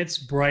and it gets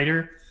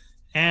brighter.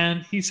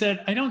 And he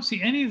said, I don't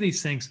see any of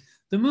these things.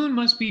 The moon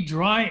must be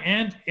dry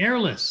and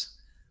airless.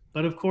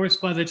 But of course,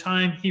 by the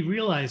time he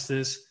realized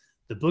this,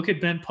 the book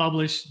had been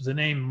published, the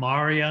name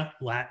Maria,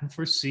 Latin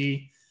for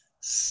sea,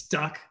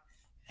 stuck.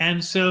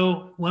 And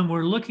so when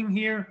we're looking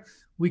here,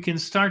 we can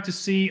start to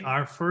see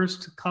our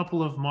first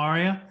couple of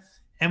Maria,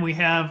 and we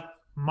have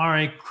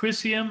Mare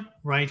Crisium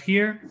right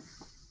here.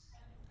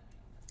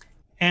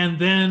 And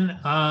then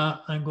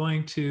I'm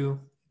going to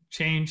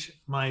change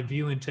my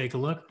view and take a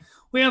look.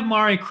 We have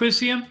Mare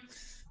Crisium,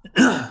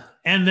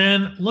 and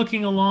then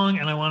looking along,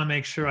 and I want to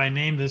make sure I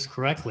name this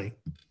correctly,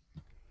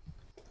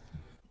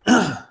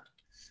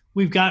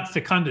 we've got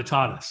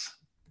Fecunditatis.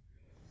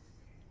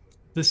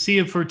 The Sea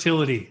of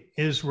Fertility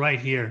is right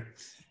here.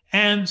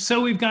 And so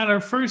we've got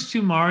our first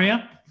two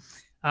Maria,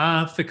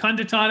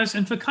 Fecunditatis.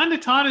 And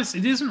Fecunditatis,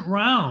 it isn't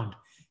round.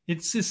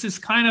 It's this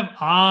kind of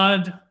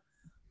odd,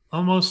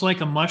 almost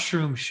like a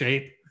mushroom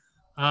shape.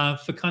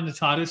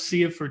 Fecunditatis,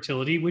 Sea of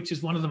Fertility, which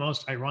is one of the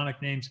most ironic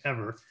names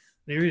ever.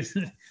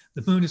 The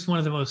moon is one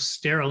of the most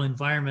sterile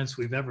environments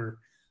we've ever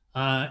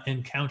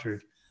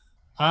encountered.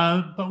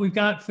 But we've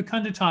got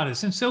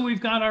Fecunditatis. And so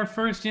we've got our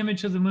first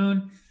image of the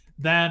moon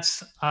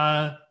that's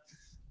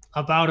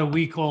about a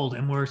week old,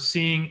 and we're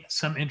seeing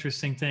some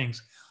interesting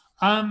things.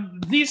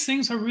 These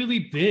things are really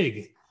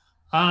big.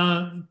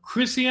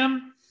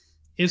 Crisium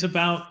is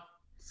about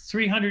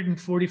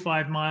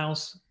 345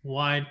 miles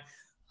wide.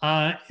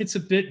 It's a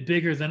bit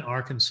bigger than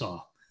Arkansas,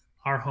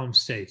 our home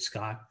state,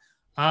 Scott.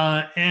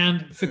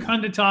 And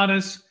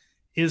Fecunditatis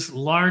is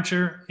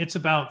larger. It's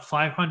about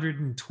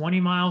 520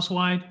 miles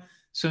wide.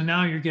 So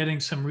now you're getting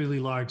some really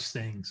large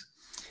things.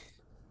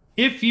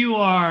 If you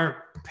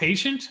are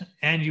patient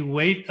and you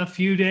wait a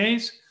few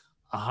days,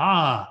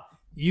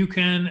 you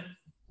can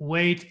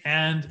wait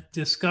and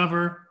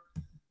discover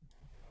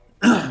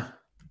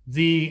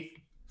the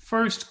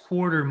first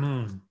quarter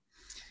moon.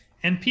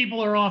 And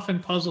people are often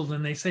puzzled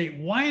and they say,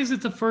 why is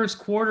it the first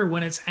quarter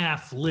when it's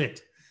half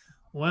lit?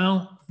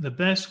 Well, the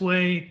best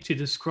way to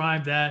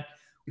describe that,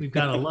 we've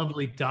got a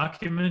lovely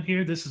document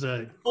here. This is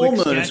a full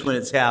moon is when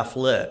it's half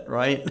lit,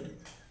 right?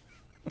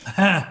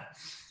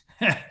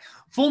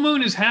 Full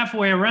moon is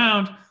halfway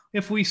around.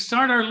 If we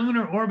start our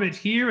lunar orbit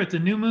here at the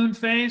new moon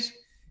phase,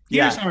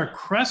 here's our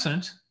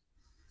crescent,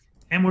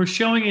 and we're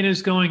showing it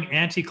as going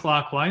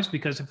anti-clockwise,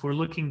 because if we're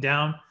looking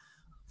down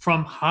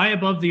from high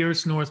above the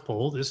Earth's North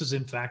Pole, this is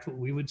in fact what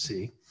we would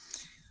see.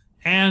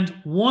 And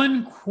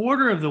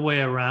 1/4 of the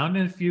way around,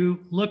 and if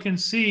you look and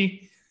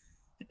see,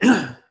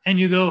 and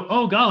you go,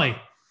 oh golly,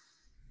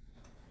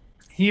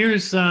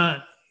 here's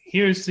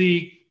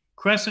the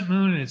crescent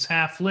moon and it's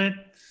half lit.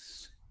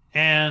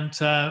 And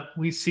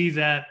we see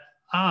that,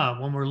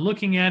 when we're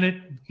looking at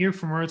it here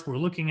from Earth, we're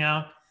looking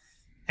out,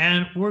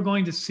 and we're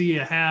going to see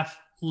a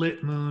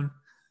half-lit moon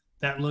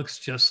that looks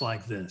just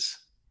like this.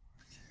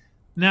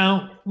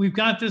 Now, we've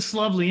got this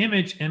lovely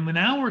image, and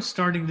now we're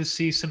starting to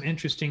see some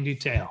interesting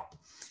detail.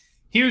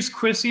 Here's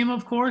Crisium,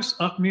 of course,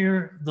 up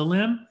near the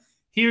limb.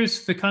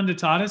 Here's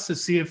Fecunditatis, the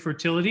Sea of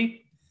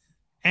Fertility.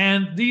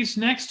 And these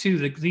next two,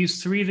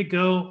 these three that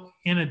go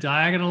in a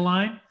diagonal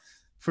line,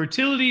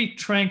 Fertility,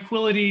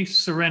 Tranquility,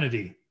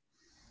 Serenity.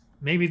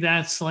 Maybe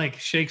that's like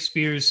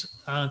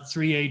Shakespeare's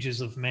Three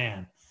Ages of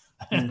Man,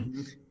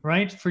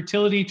 right?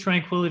 Fertility,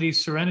 Tranquility,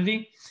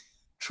 Serenity.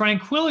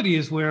 Tranquility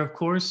is where, of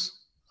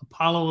course,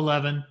 Apollo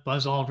 11,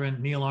 Buzz Aldrin,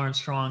 Neil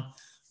Armstrong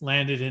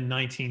landed in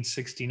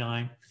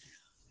 1969.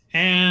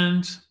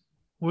 And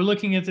we're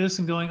looking at this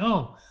and going,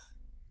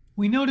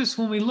 we notice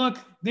when we look,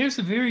 there's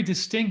a very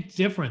distinct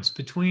difference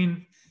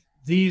between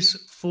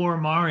these four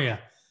Maria.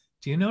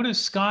 Do you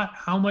notice, Scott,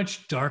 how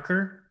much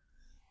darker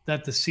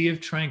that the Sea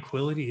of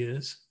Tranquility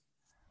is?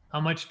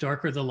 How much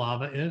darker the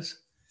lava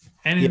is?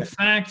 And in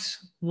fact,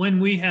 when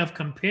we have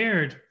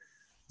compared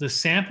the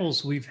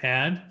samples we've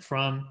had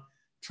from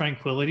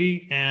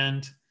Tranquility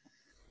and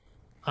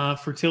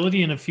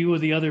Fertility and a few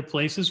of the other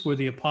places where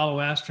the Apollo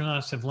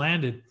astronauts have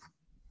landed,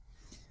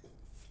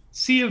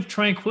 Sea of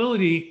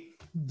Tranquility,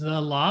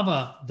 the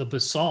lava, the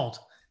basalt,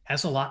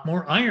 has a lot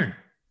more iron.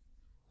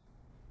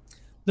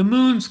 The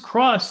moon's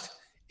crust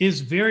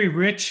is very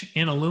rich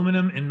in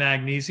aluminum and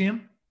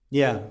magnesium.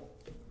 Yeah.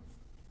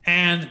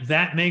 And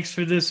that makes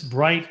for this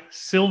bright,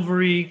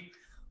 silvery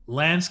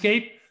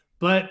landscape.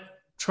 But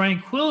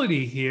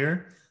Tranquility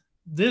here,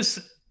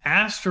 this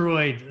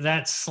asteroid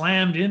that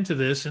slammed into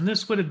this, and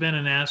this would have been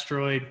an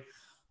asteroid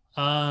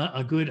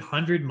a good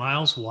 100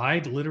 miles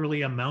wide,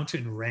 literally a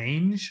mountain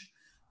range,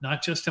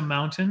 not just a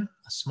mountain,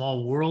 a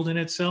small world in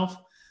itself,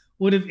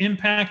 would have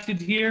impacted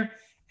here.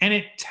 And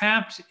it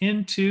tapped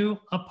into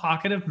a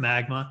pocket of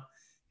magma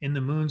in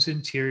the moon's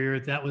interior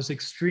that was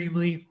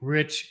extremely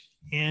rich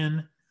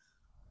in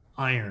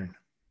iron.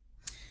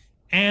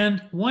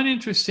 And one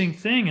interesting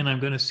thing, and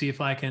I'm going to see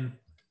if I can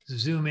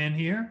zoom in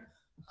here.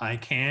 I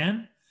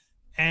can.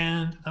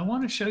 And I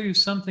want to show you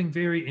something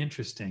very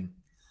interesting.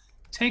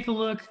 Take a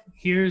look.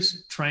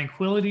 Here's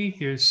tranquility.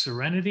 Here's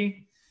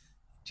serenity.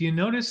 Do you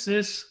notice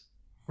this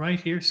right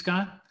here,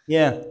 Scott?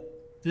 Yeah.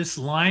 This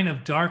line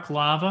of dark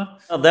lava.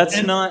 Oh,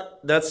 that's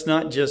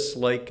not just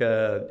like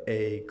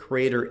a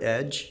crater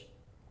edge.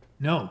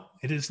 No,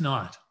 it is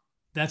not.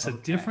 That's a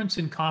Okay. difference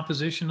in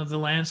composition of the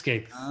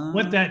landscape.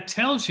 What Uh, that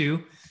tells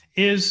you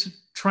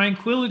is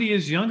tranquility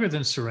is younger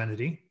than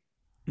serenity,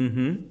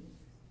 mm-hmm.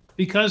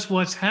 because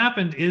what's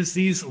happened is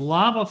these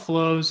lava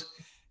flows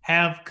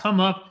have come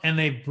up and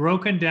they've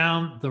broken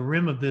down the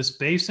rim of this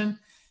basin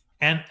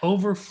and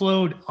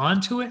overflowed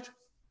onto it.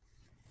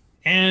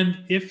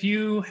 And if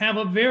you have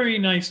a very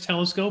nice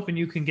telescope and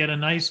you can get a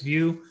nice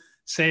view,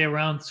 say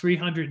around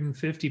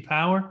 350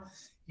 power,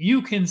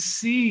 you can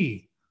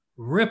see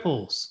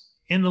ripples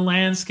in the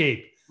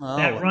landscape Oh,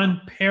 that wow.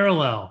 run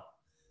parallel,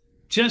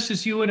 just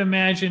as you would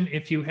imagine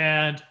if you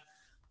had.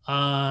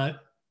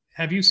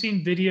 Have you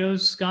seen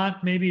videos,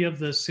 Scott, maybe of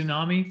the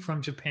tsunami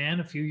from Japan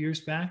a few years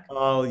back,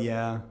 Oh, yeah.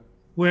 Yeah.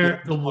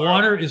 where the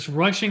water is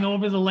rushing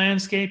over the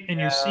landscape and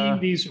you're seeing Yeah.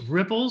 these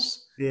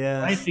ripples,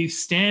 right? Yes.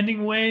 These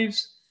standing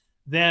waves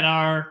that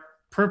are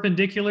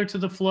perpendicular to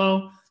the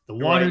flow. The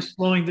Right. water's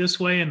flowing this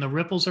way and the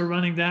ripples are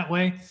running that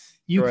way.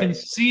 You can Right.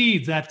 see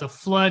that the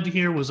flood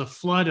here was a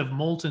flood of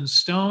molten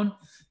stone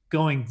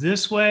going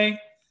this way,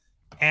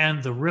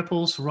 and the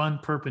ripples run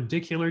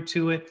perpendicular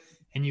to it,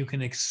 and you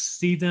can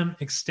see them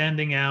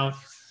extending out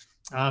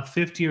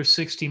 50 or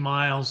 60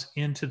 miles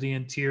into the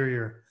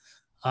interior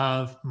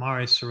of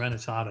Mare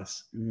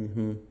Serenitatis.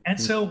 Mm-hmm. And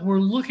so we're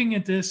looking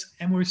at this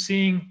and we're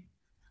seeing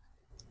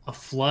a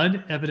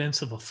flood,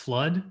 evidence of a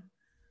flood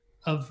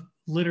of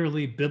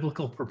literally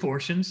biblical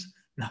proportions,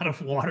 not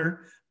of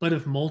water, but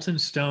of molten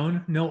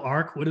stone. No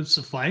ark would have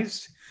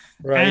sufficed.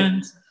 Right.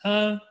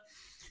 And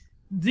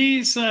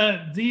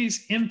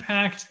these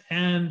impact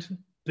and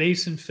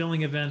basin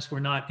filling events were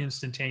not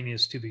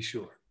instantaneous, to be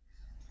sure.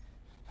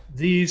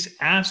 These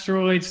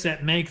asteroids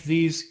that make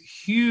these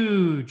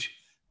huge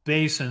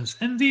basins,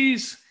 and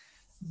these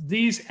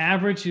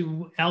average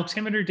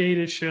altimeter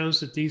data shows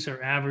that these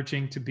are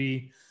averaging to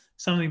be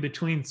something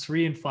between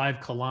 3 and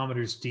 5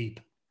 kilometers deep.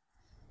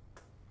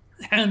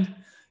 And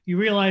you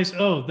realize,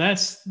 oh,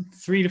 that's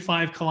 3 to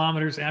 5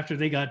 kilometers after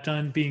they got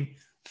done being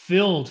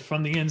filled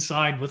from the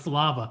inside with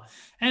lava.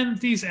 And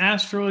these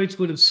asteroids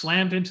would have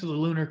slammed into the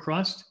lunar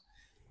crust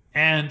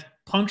and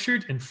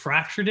punctured and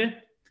fractured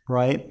it.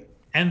 Right.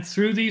 And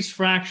through these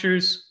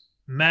fractures,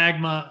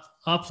 magma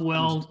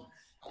upwelled.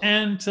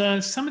 And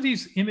some of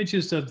these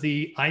images of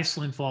the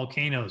Iceland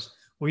volcanoes,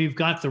 where you've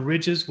got the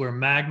ridges where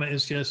magma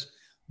is just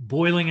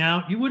boiling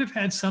out, you would have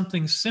had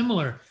something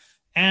similar.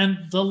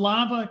 And the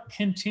lava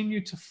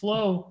continued to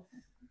flow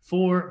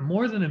for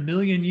more than 1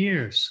 million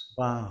years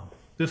Wow.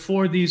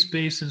 before these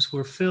basins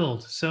were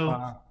filled. So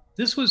Wow.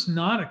 this was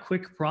not a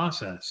quick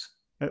process.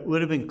 It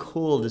would have been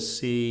cool to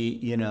see,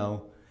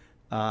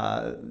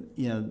 uh,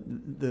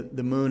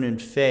 the moon in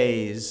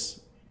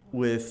phase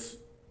with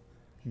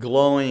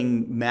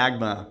glowing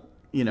magma,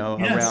 Yes,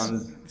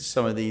 around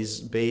some of these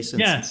basins and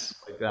yes.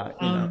 stuff like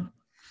that. Um,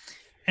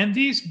 and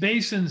these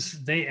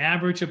basins, they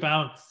average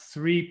about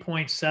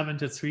 3.7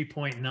 to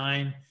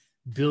 3.9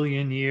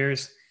 billion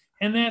years.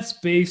 And that's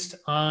based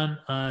on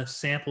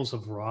samples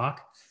of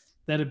rock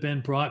that have been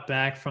brought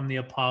back from the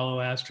Apollo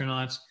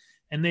astronauts,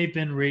 and they've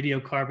been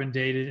radiocarbon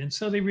dated. And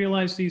so they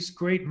realized these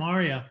great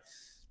Maria,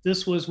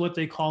 this was what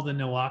they call the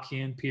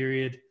Noachian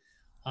period,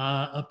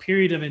 a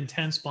period of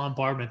intense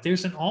bombardment.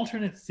 There's an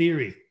alternate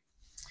theory.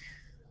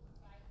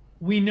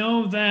 We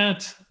know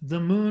that the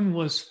moon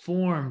was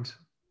formed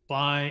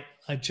by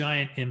a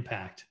giant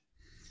impact,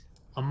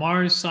 a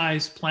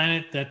Mars-sized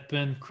planet that's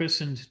been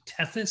christened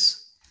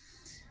Tethys.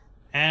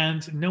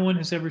 And no one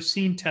has ever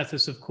seen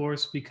Tethys, of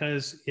course,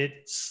 because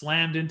it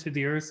slammed into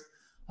the Earth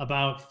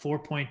about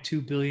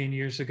 4.2 billion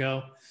years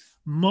ago.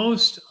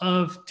 Most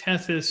of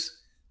Tethys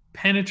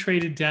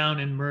penetrated down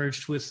and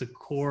merged with the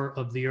core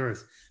of the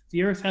Earth.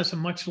 The Earth has a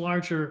much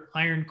larger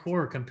iron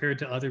core compared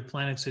to other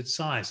planets its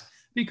size,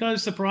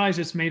 because, surprise,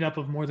 it's made up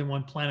of more than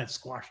one planet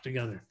squashed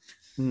together.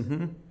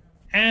 Mm-hmm.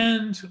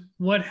 And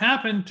what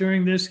happened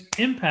during this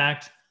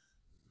impact,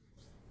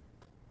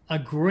 a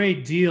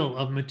great deal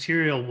of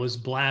material was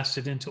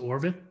blasted into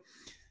orbit.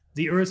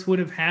 The Earth would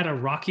have had a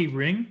rocky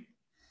ring.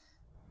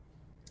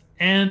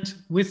 And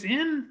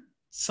within,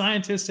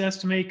 scientists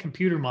estimate,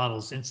 computer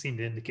models seem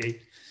to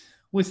indicate,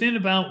 within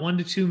about 1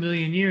 to 2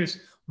 million years,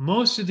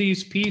 most of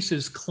these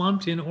pieces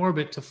clumped in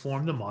orbit to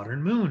form the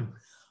modern moon.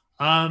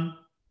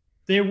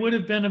 There would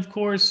have been, of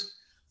course,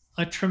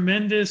 a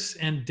tremendous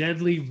and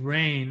deadly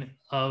rain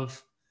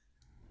of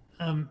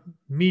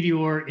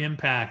meteor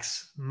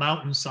impacts,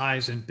 mountain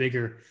size and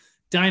bigger,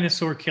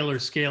 dinosaur killer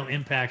scale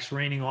impacts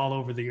raining all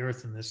over the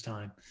earth in this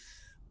time.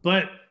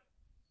 But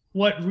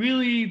what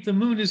really the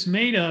moon is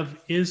made of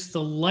is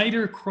the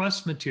lighter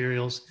crust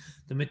materials,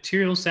 the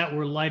materials that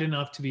were light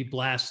enough to be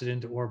blasted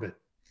into orbit.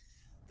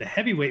 The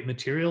heavyweight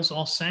materials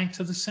all sank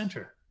to the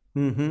center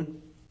Mm-hmm.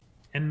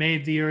 and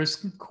made the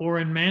Earth's core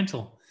and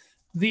mantle.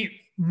 The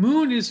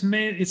moon is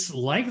made, it's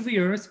like the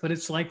Earth, but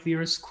it's like the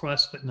Earth's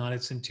crust, but not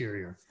its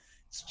interior.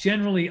 It's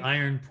generally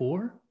iron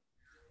poor,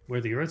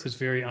 where the Earth is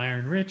very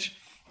iron rich,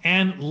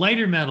 and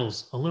lighter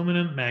metals,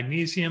 aluminum,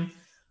 magnesium,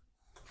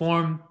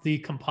 form the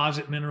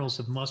composite minerals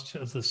of much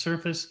of the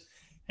surface.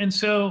 And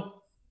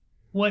so,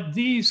 what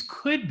these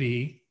could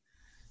be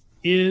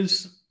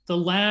is the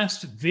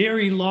last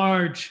very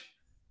large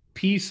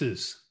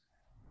pieces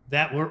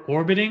that were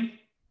orbiting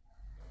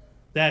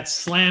that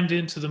slammed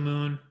into the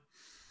moon,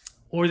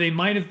 or they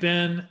might have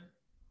been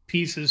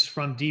pieces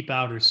from deep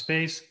outer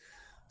space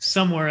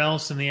somewhere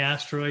else in the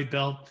asteroid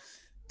belt.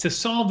 To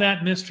solve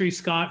that mystery,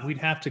 Scott, we'd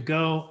have to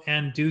go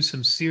and do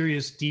some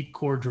serious deep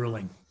core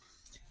drilling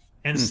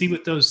and see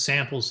what those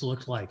samples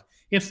look like.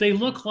 If they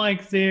look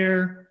like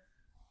they're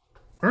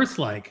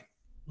Earth-like,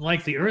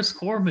 like the Earth's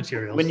core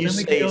materials, When you then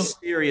we say go,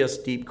 serious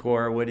deep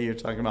core, what are you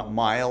talking about?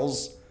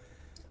 Miles?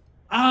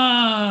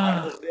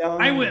 ah,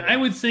 Down? I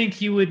would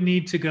think you would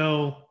need to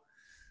go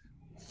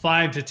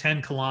 5 to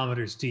 10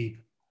 kilometers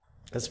deep.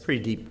 That's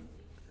pretty deep.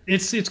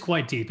 It's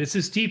quite deep. It's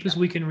as deep as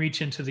we can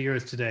reach into the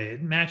Earth today.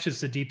 It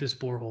matches the deepest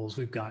boreholes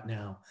we've got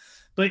now.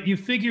 But you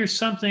figure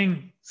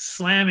something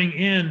slamming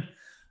in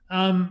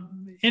an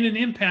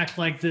impact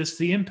like this,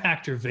 the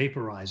impactor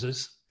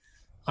vaporizes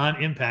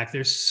on impact.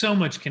 There's so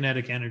much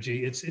kinetic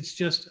energy. It's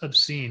just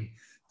obscene,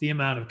 the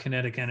amount of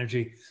kinetic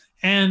energy,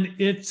 and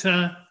it's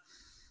an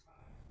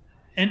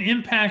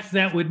impact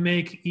that would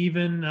make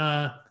even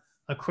a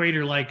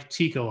crater like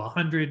Tycho,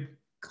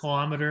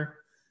 100-kilometer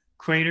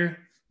crater,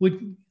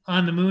 would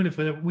on the moon. If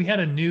we had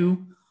a new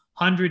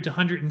 100 to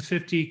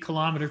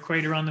 150-kilometer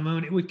crater on the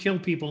moon, it would kill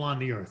people on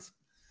the Earth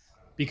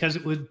because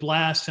it would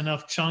blast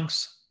enough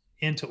chunks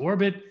into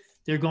orbit.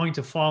 They're going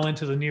to fall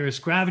into the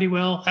nearest gravity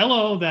well.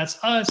 Hello,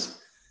 that's us.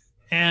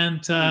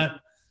 And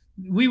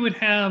we would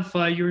have,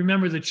 you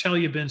remember the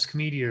Chelyabinsk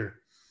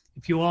meteor.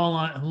 If you all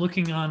are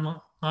looking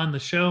on the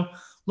show,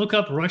 look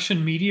up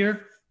Russian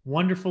meteor.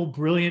 Wonderful,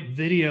 brilliant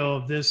video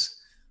of this.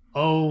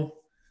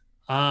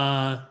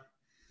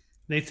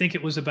 They think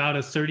it was about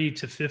a 30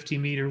 to 50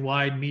 meter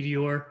wide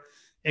meteor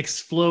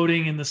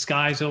exploding in the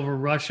skies over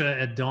Russia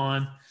at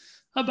dawn.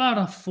 About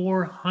a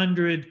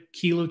 400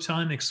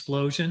 kiloton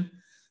explosion.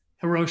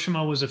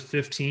 Hiroshima was a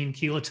 15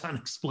 kiloton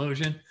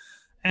explosion.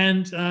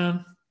 And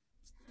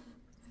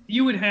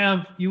you would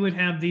have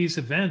these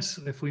events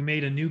if we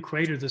made a new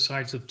crater the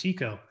size of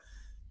Tycho.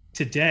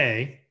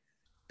 Today,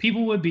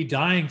 people would be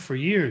dying for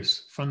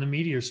years from the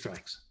meteor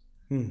strikes,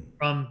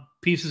 from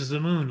pieces of the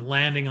moon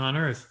landing on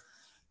Earth.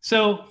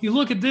 So you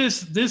look at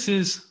this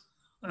is,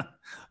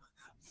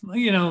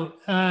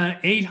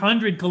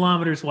 800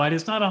 kilometers wide.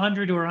 It's not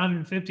 100 or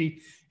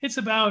 150. It's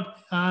about,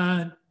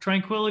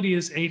 tranquility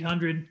is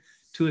 800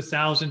 to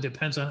 1,000,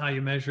 depends on how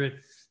you measure it.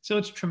 So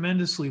it's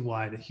tremendously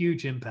wide, a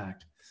huge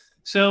impact.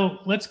 So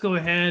let's go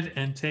ahead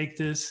and take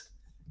this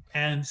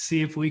and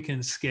see if we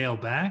can scale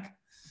back.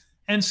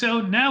 And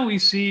so now we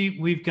see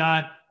we've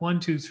got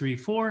 1, 2, 3,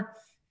 4,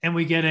 and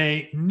we get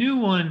a new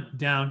one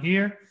down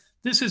here.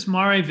 This is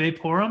Mare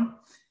Vaporum,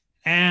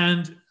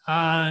 and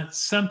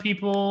some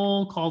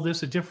people call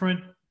this a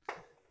different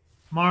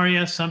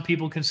Maria. Some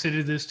people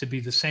consider this to be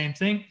the same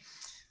thing.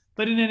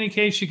 But in any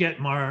case, you get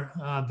Mare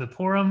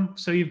Vaporum.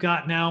 So you've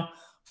got now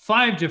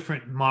 5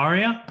 different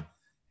Maria.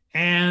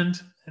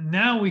 And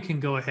now we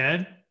can go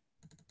ahead.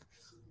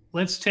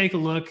 Let's take a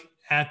look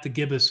at the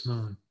gibbous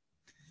moon.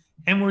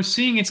 And we're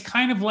seeing it's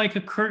kind of like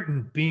a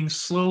curtain being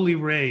slowly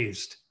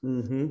raised.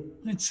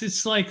 Mm-hmm.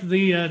 It's like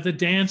the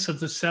dance of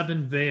the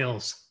 7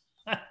 veils.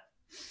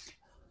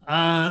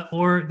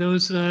 Or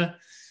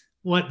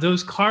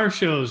those car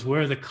shows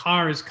where the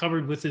car is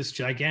covered with this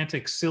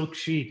gigantic silk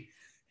sheet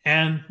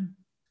and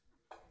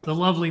the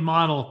lovely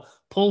model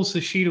pulls the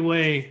sheet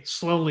away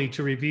slowly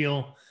to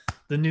reveal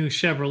the new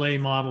Chevrolet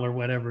model or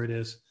whatever it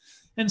is.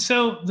 And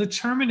so the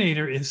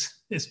Terminator is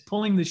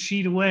pulling the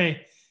sheet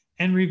away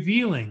and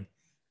revealing.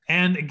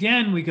 And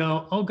again, we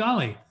go, oh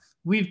golly,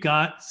 we've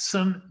got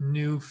some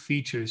new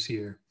features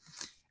here.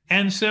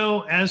 And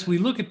so as we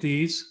look at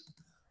these,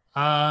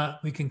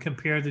 we can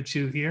compare the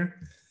two here.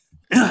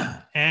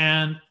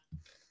 And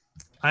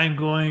I'm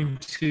going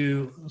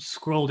to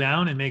scroll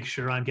down and make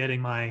sure I'm getting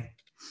my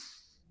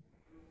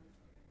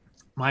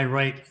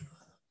right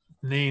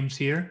names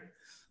here.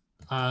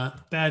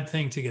 Bad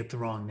thing to get the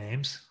wrong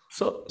names.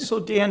 So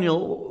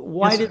Daniel,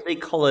 why Yes, sir. did they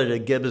call it a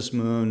gibbous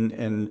moon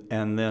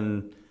and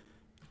then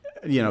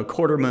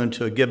quarter moon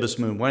to a gibbous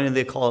moon? Why didn't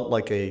they call it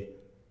like a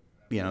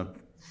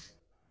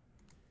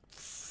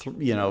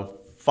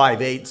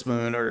 5/8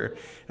 moon or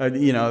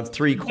you know,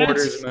 3/4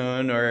 That's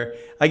moon, or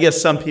I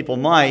guess some people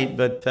might,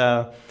 but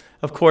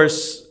of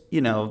course,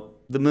 you know,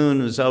 the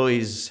moon was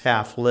always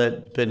half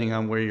lit, depending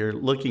on where you're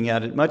looking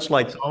at it. Much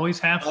like it's always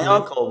half my lit.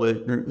 uncle,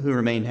 who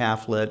remained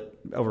half lit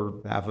over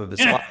half of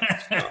his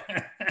life. So,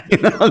 you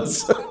know,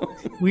 so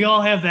We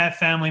all have that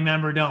family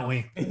member, don't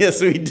we?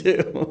 yes, we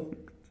do.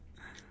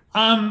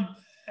 Um,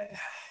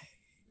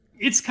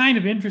 it's kind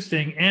of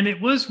interesting, and it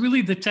was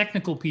really the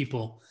technical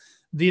people,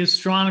 the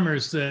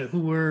astronomers, who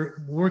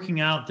were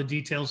working out the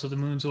details of the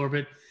moon's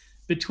orbit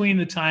between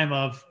the time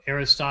of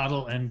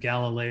Aristotle and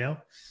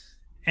Galileo.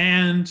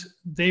 And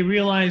they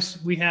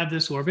realized we have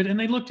this orbit, and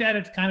they looked at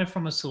it kind of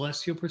from a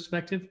celestial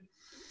perspective.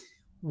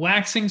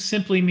 Waxing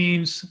simply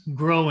means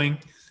growing.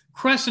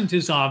 Crescent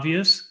is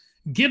obvious.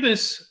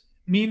 Gibbous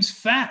means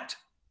fat.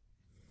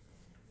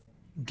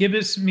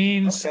 Gibbous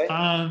means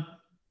Okay.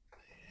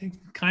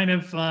 kind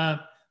of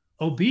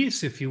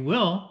obese, if you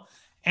will.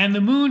 And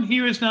the moon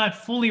here is not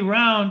fully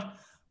round,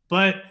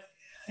 but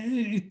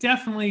it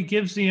definitely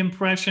gives the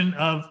impression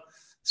of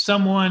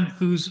someone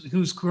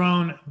who's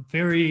grown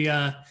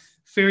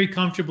very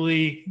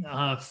comfortably,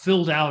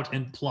 filled out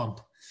and plump.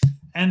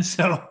 And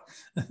so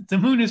the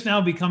moon is now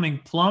becoming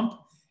plump.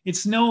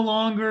 It's no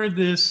longer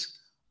this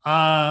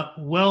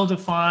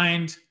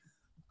well-defined.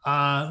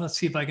 Let's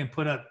see if I can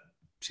put up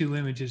two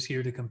images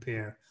here to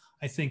compare.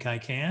 I think I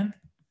can.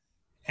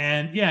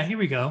 And yeah, here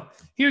we go.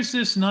 Here's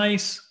this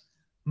nice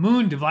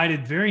moon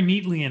divided very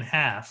neatly in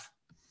half.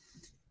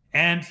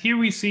 And here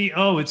we see,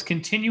 oh, it's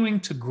continuing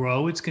to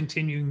grow. It's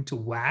continuing to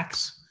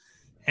wax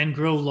and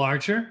grow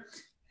larger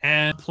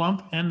and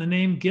plump, and the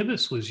name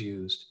gibbous was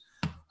used.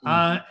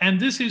 And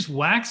this is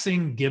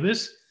waxing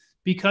gibbous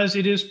because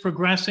it is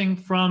progressing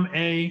from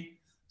a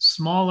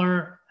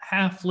smaller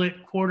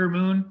half-lit quarter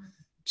moon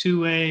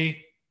to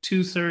a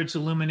 2/3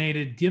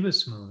 illuminated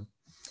gibbous moon.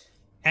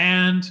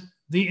 And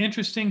the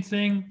interesting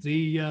thing,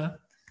 the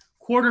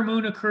quarter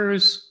moon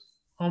occurs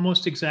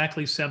almost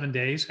exactly 7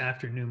 days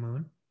after new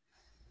moon.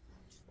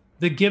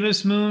 The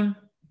gibbous moon,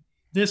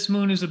 this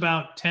moon is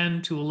about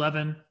 10 to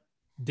 11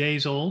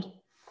 days old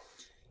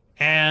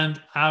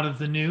and out of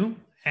the new.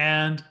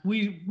 And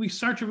we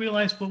start to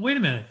realize, well, wait a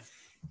minute,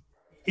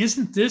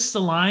 isn't this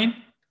the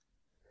line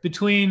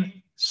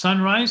between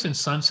sunrise and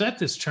sunset,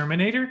 this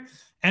terminator?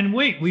 And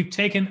wait, we've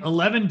taken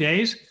 11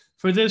 days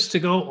for this to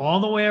go all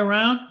the way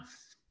around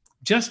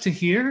just to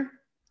here?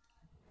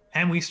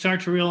 And we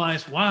start to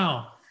realize,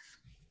 wow,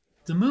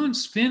 the moon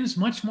spins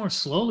much more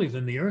slowly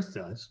than the Earth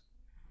does.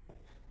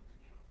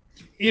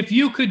 If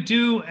you could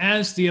do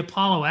as the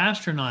Apollo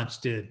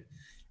astronauts did,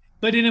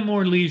 but in a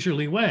more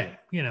leisurely way,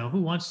 you know,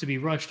 who wants to be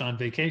rushed on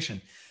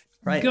vacation?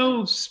 Right.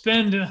 Go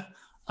spend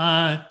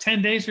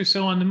 10 days or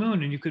so on the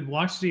moon and you could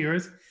watch the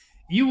Earth.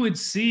 You would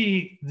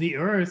see the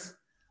Earth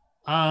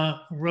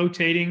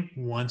rotating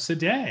once a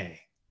day.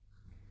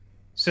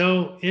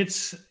 So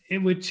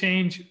it would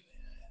change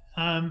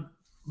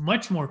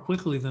much more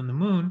quickly than the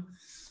moon.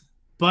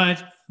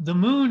 But the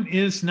moon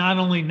is not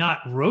only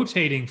not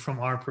rotating from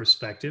our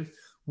perspective,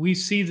 we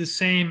see the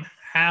same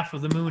half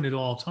of the moon at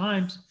all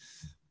times,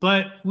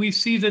 but we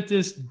see that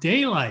this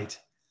daylight,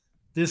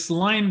 this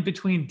line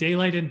between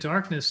daylight and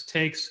darkness,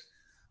 takes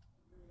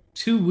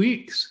 2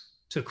 weeks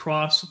to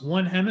cross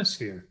one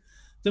hemisphere.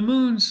 The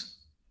moon's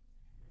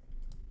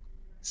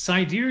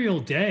sidereal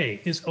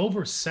day is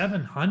over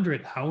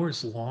 700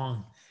 hours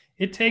long.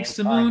 It takes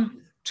the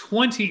moon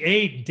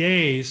 28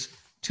 days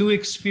to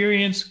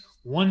experience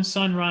one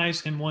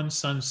sunrise and one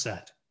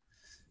sunset.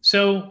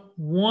 So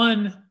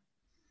one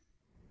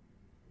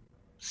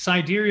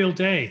sidereal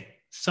day,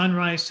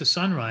 sunrise to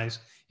sunrise,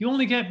 you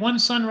only get one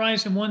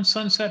sunrise and one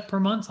sunset per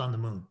month on the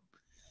moon.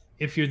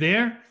 If you're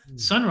there,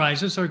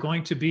 sunrises are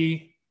going to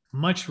be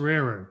much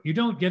rarer. You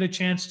don't get a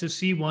chance to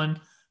see one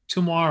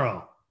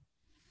tomorrow.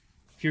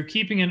 If you're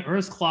keeping an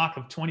Earth clock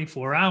of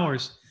 24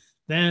 hours,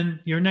 then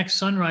your next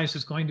sunrise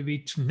is going to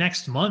be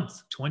next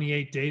month,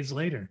 28 days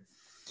later.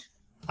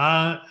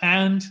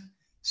 And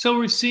so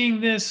we're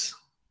seeing this,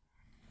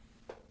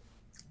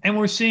 and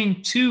we're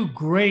seeing two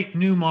great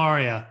new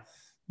Maria.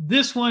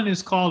 This one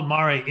is called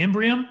Mare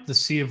Imbrium, the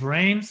Sea of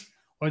Rains,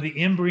 or the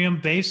Imbrium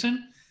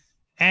Basin.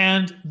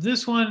 And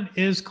this one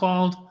is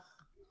called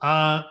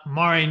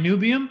Mare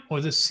Nubium, or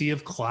the Sea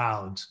of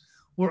Clouds.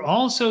 We're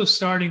also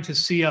starting to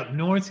see up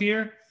north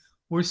here,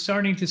 we're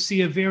starting to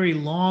see a very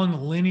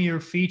long linear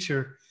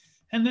feature,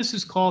 and this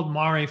is called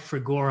Mare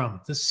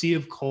Frigorum, the Sea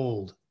of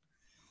Cold.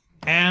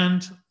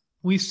 And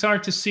we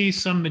start to see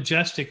some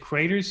majestic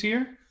craters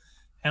here,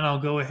 and I'll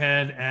go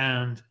ahead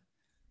and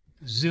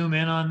zoom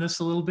in on this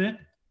a little bit.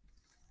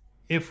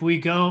 If we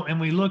go and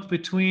we look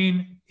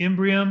between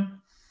Imbrium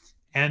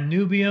and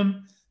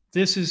Nubium,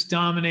 this is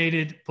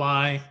dominated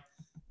by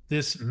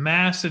this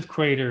massive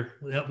crater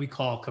that we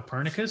call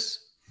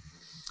Copernicus.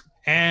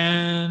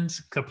 And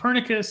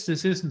Copernicus,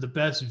 this isn't the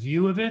best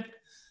view of it,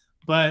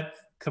 but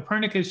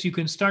Copernicus, you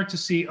can start to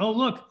see, oh,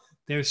 look,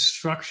 there's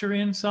structure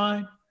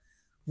inside.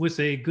 With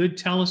a good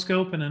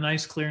telescope and a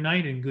nice clear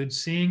night and good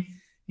seeing,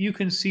 you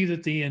can see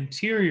that the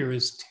interior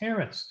is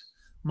terraced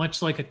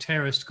much like a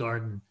terraced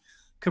garden.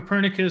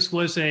 Copernicus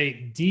was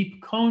a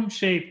deep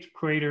cone-shaped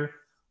crater,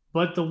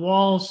 but the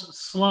walls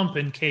slump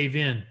and cave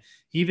in.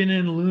 Even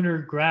in lunar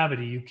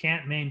gravity, you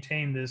can't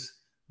maintain this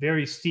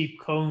very steep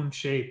cone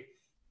shape,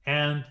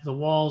 and the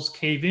walls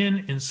cave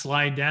in and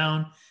slide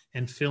down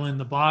and fill in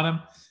the bottom.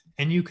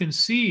 And you can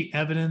see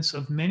evidence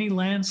of many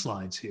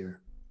landslides here.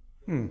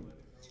 Hmm.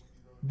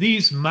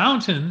 These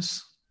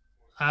mountains,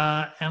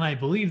 and I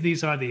believe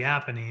these are the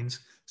Apennines.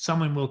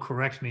 Someone will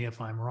correct me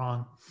if I'm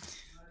wrong.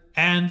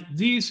 And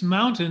these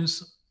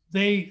mountains,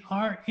 they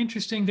are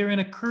interesting. They're in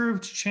a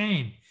curved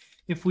chain.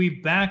 If we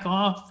back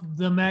off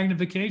the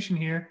magnification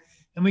here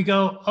and we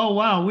go, oh,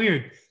 wow,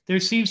 weird. There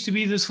seems to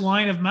be this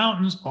line of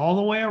mountains all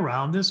the way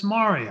around this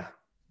Maria.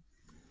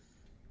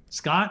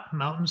 Scott,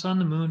 mountains on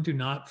the moon do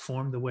not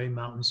form the way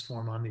mountains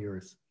form on the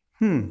Earth.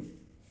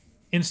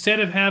 Instead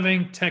of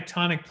having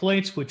tectonic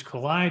plates which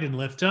collide and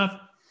lift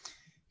up,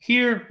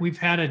 here we've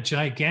had a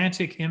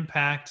gigantic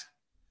impact,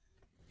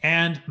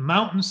 and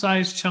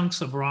mountain-sized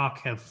chunks of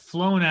rock have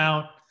flown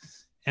out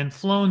and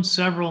flown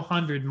several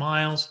hundred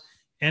miles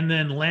and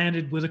then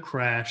landed with a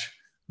crash,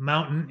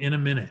 mountain in a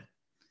minute.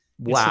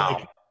 Wow. It's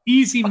like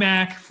easy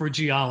mac for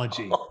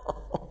geology.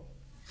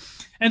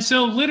 And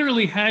so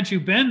literally, had you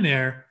been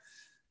there,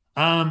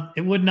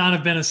 it would not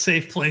have been a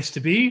safe place to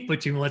be,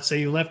 but let's say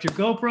you left your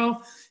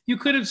GoPro, you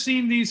could have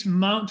seen these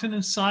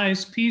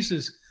mountain-sized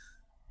pieces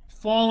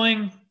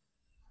falling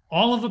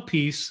all of a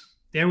piece.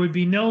 There would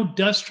be no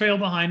dust trail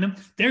behind them.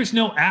 There's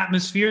no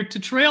atmosphere to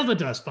trail the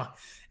dust behind.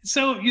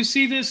 So you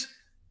see this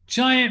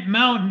giant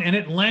mountain and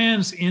it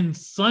lands in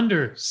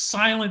thunder,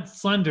 silent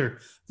thunder.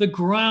 The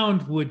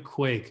ground would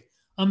quake,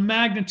 a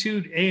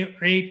magnitude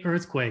 8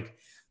 earthquake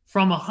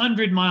from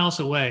 100 miles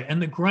away,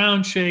 and the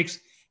ground shakes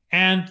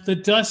and the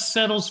dust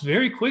settles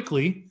very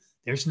quickly.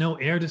 There's no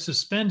air to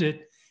suspend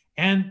it.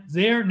 And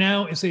there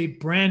now is a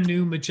brand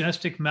new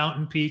majestic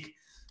mountain peak,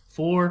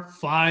 4,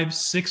 5,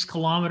 6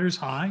 kilometers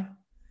high,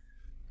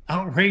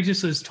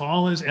 outrageous, as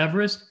tall as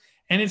Everest.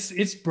 And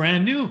it's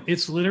brand new.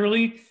 It's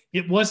literally,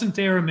 it wasn't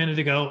there a minute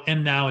ago,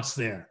 and now it's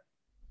there.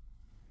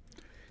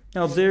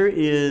 Now there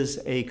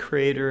is a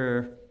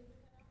crater,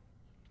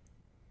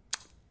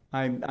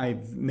 I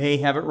may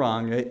have it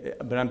wrong,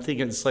 but I'm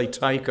thinking it's like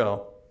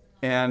Tycho.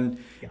 And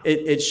Yeah.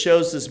 it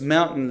shows this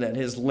mountain that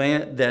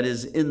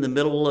is in the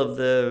middle of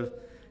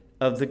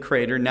the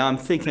crater. Now I'm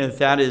thinking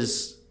that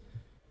is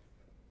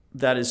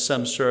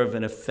some sort of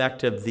an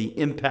effect of the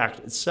impact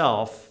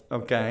itself.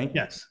 Okay.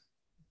 Yes.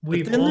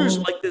 But then there's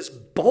like this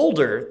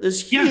boulder,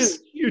 this Yes.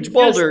 huge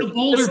boulder. Yes, the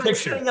boulder it's like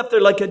picture. sitting up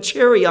there like a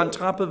cherry on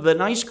top of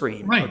an ice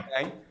cream. Right.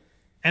 Okay.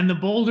 And the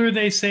boulder,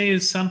 they say,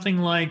 is something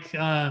like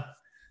half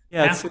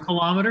a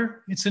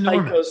kilometer. It's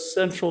enormous. Tycho's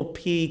central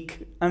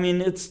peak. I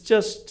mean, it's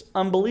just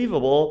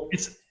unbelievable.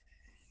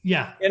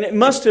 Yeah. And it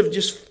must have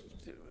just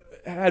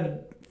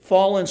had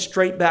fallen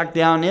straight back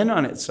down in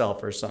on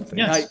itself or something.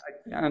 Yes.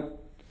 I can't.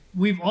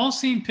 We've all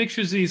seen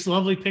pictures, these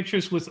lovely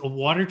pictures with a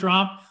water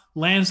drop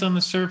lands on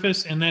the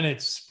surface and then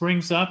it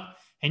springs up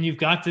and you've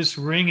got this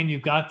ring and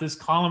you've got this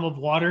column of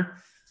water.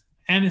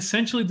 And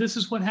essentially, this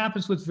is what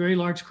happens with very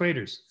large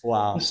craters.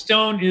 Wow. The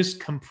stone is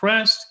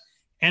compressed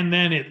and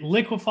then it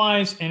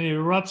liquefies and it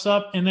erupts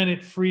up and then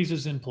it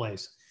freezes in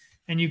place.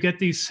 And you get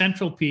these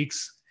central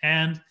peaks.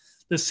 And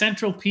the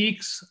central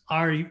peaks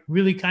are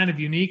really kind of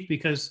unique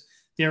because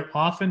they're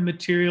often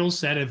materials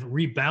that have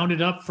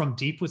rebounded up from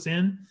deep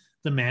within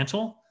the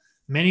mantle,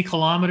 many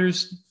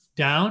kilometers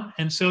down.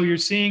 And so you're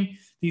seeing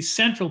these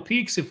central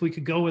peaks. If we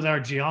could go with our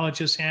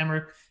geologist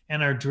hammer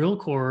and our drill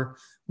core,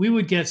 we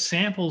would get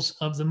samples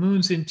of the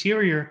moon's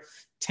interior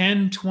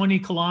 10, 20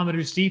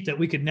 kilometers deep that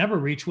we could never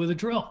reach with a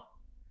drill.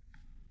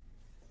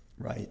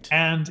 Right.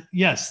 And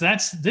yes,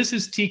 this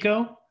is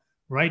Tycho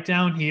right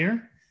down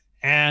here,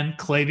 and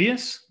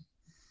Clavius.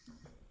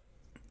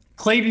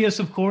 Clavius,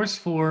 of course,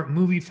 for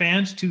movie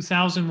fans,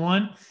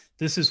 2001.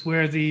 This is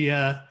where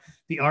the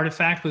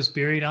artifact was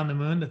buried on the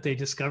moon that they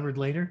discovered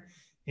later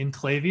in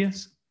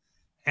Clavius.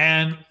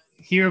 And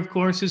here, of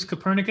course, is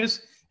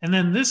Copernicus. And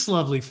then this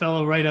lovely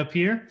fellow right up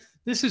here,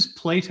 this is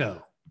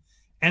Plato.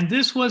 And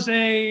this was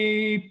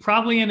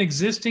probably an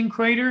existing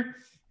crater.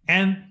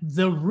 And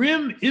the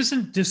rim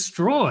isn't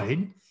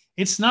destroyed.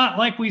 It's not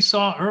like we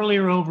saw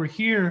earlier over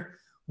here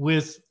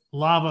with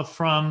lava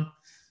from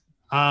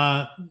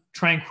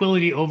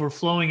Tranquility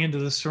overflowing into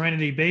the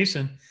Serenity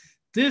Basin.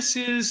 This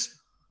is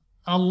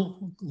a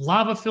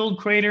lava-filled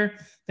crater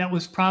that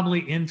was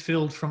probably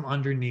infilled from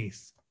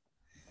underneath.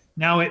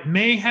 Now, it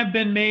may have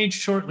been made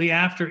shortly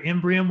after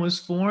Imbrium was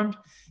formed,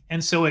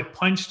 and so it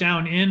punched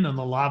down in and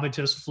the lava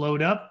just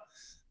flowed up.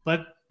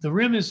 But the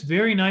rim is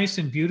very nice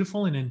and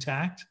beautiful and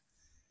intact.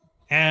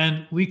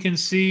 And we can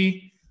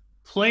see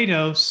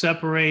Plato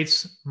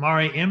separates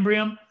Mare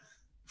Imbrium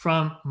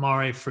from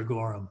Mare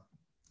Frigorum.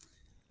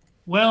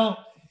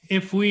 Well,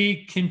 if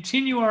we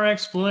continue our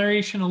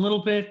exploration a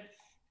little bit,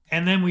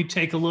 and then we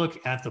take a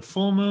look at the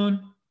full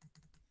moon,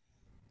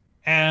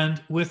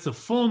 and with the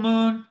full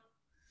moon,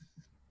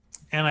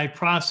 and I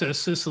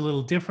process this a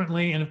little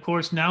differently, and of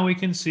course now we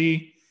can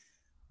see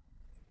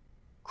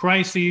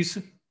crises,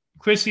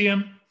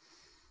 Crisium,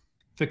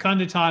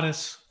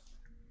 Fecunditatis,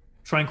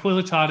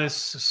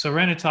 Tranquillitatis,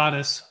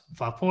 Serenitatis,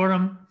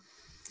 Vaporum.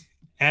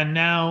 And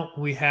now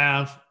we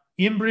have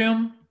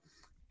Imbrium.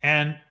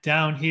 And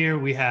down here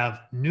we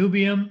have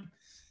Nubium.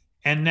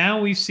 And now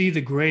we see the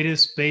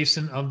greatest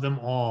basin of them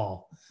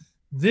all.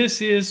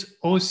 This is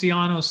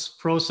Oceanus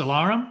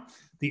Procellarum,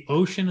 the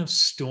ocean of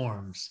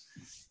storms.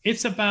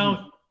 It's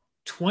about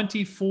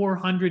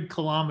 2,400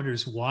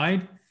 kilometers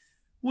wide,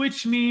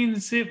 which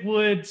means it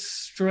would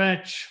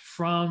stretch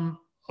from,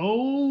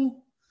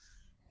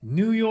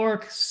 New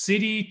York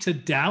City to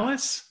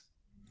Dallas.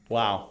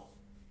 Wow.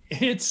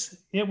 It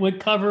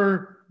would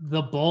cover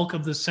the bulk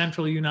of the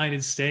central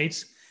United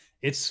States.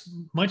 It's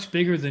much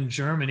bigger than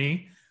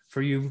Germany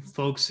for you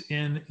folks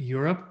in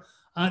Europe.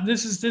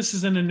 This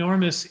is an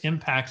enormous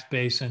impact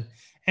basin,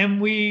 and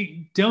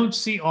we don't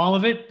see all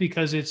of it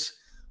because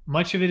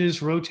much of it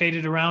is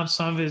rotated around.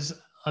 Some of it is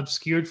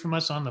obscured from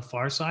us on the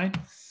far side.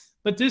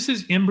 But this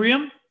is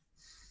Imbrium,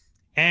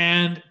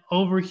 and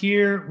over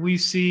here we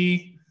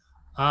see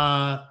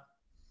Kepler.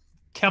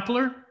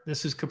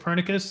 This is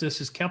Copernicus. This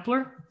is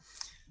Kepler,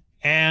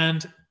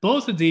 and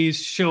both of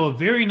these show a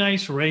very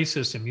nice ray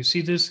system. You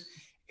see this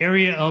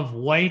area of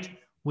white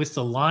with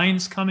the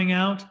lines coming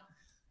out,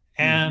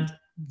 and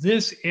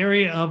this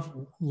area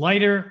of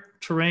lighter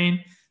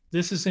terrain,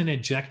 this is an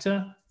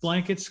ejecta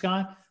blanket,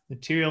 Scott.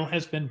 Material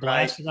has been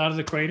blasted out of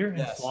the crater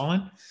and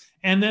fallen.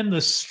 And then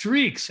the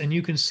streaks, and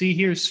you can see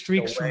here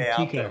streaks from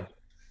Tycho.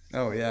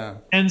 Oh, yeah.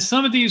 And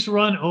some of these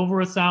run over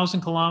 1,000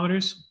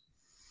 kilometers.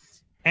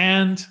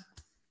 And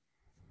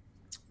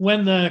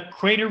when the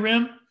crater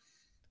rim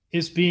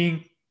is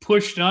being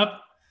pushed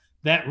up,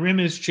 that rim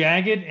is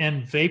jagged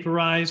and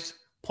vaporized,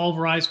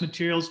 pulverized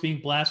materials being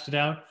blasted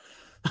out.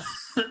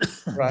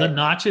 The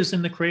notches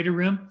in the crater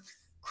rim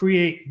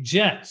create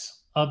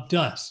jets of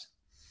dust.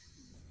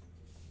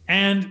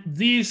 And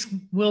these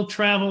will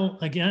travel,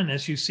 again,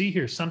 as you see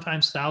here,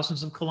 sometimes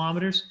thousands of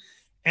kilometers,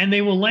 and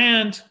they will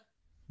land.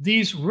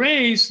 These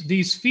rays,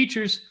 these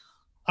features,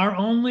 are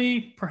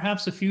only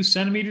perhaps a few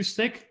centimeters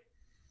thick,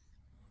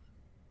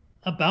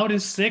 about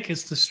as thick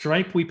as the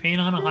stripe we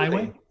paint on a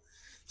highway.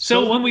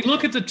 So when we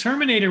look at the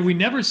Terminator, we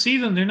never see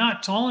them. They're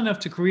not tall enough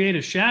to create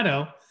a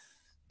shadow,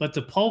 but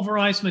the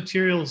pulverized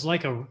material is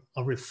like a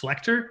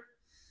reflector.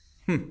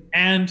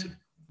 And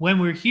when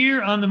we're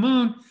here on the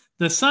moon,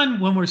 the sun,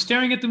 when we're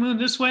staring at the moon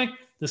this way,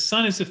 the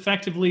sun is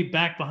effectively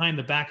back behind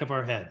the back of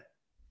our head.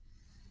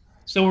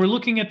 So we're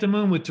looking at the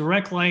moon with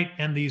direct light,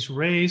 and these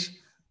rays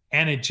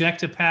and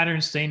ejecta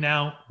patterns, they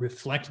now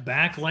reflect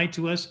back light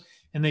to us,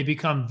 and they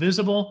become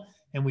visible,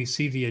 and we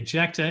see the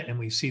ejecta and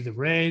we see the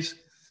rays.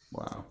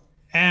 Wow.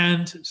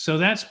 And so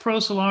that's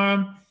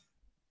Procellarum.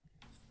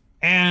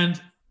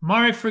 And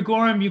Mare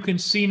Frigorum, you can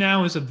see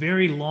now, is a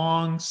very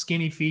long,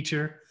 skinny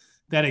feature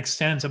that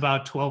extends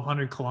about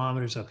 1,200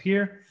 kilometers up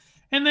here.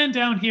 And then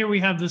down here, we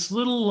have this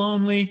little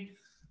lonely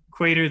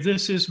crater.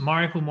 This is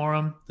Mare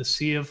Humorum, the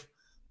sea of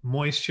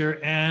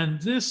moisture.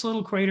 And this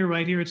little crater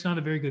right here, it's not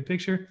a very good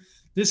picture.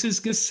 This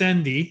is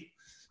Gassendi,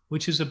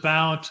 which is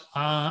about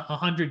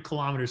 100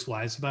 kilometers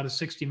wide. It's about a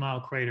 60-mile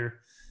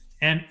crater.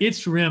 And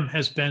its rim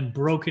has been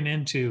broken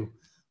into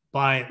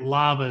by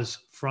lavas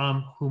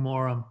from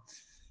Humorum.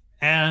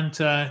 And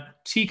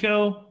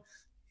Tycho,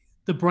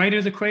 the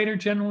brighter the crater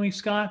generally,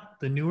 Scott,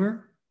 the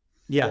newer.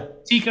 Yeah.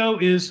 Tycho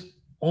is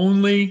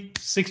only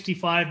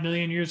 65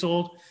 million years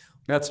old.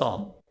 That's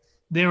all.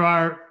 There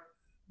are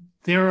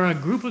a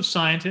group of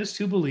scientists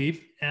who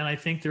believe, and I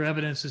think their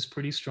evidence is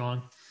pretty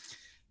strong,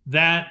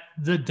 that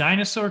the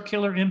dinosaur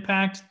killer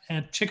impact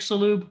at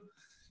Chicxulub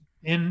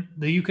in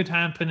the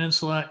Yucatan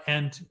Peninsula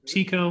and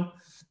Tycho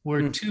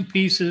were two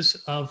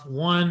pieces of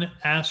one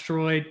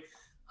asteroid,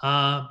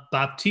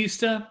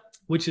 Baptista,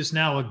 which is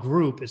now a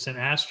group. It's an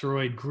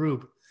asteroid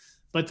group.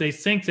 But they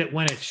think that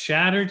when it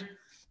shattered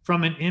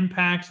from an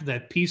impact,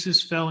 that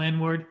pieces fell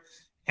inward,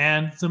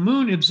 and the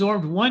moon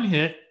absorbed one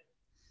hit,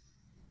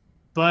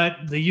 but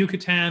the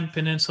Yucatan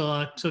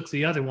Peninsula took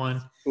the other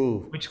one,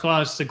 which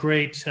caused the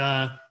great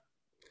the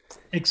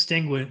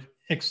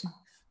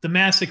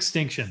mass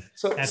extinction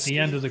at the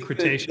end of the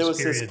Cretaceous period.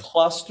 There was this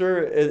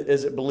cluster.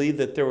 Is it believed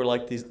that there were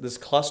like this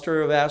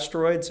cluster of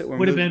asteroids that were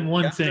would have been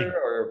one thing?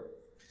 Or?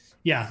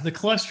 Yeah, the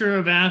cluster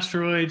of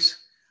asteroids.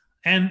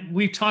 And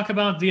we talk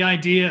about the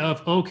idea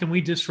of, can we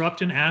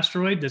disrupt an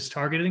asteroid that's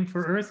targeting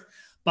for Earth?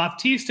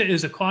 Baptista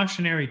is a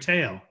cautionary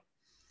tale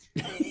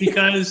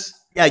because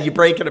yeah, you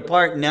break it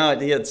apart and now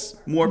it's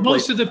more.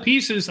 Most of the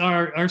pieces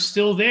are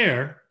still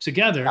there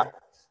together,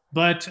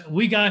 but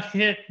we got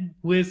hit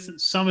with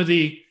some of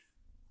the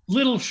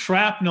little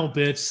shrapnel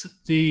bits,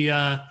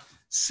 the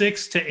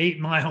 6 to 8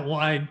 mile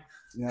wide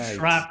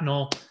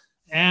shrapnel.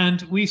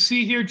 And we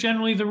see here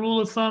generally the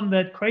rule of thumb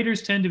that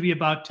craters tend to be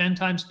about 10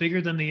 times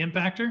bigger than the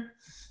impactor.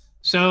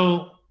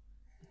 So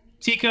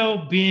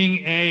Tycho,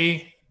 being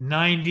a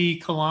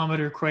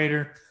 90-kilometer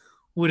crater,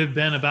 would have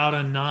been about a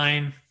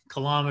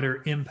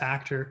 9-kilometer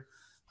impactor,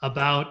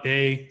 about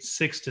a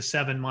 6 to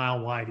 7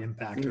 mile wide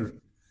impactor.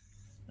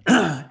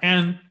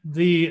 And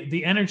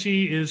the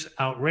energy is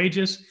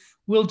outrageous.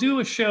 We'll do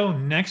a show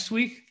next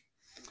week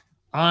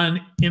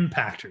on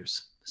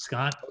impactors,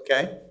 Scott.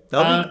 Okay,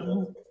 that'll be Uh,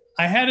 cool.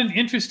 I had an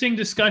interesting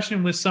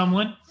discussion with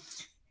someone,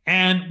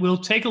 and we'll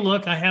take a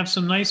look. I have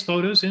some nice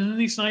photos, and in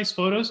these nice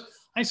photos,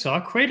 I saw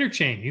a crater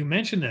chain. You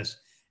mentioned this,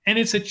 and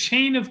it's a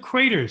chain of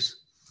craters.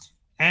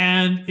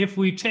 And if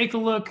we take a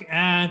look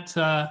at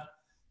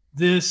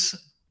this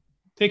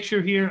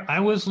picture here, I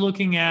was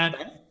looking at,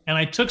 Okay. and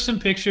I took some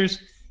pictures,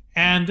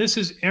 and this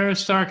is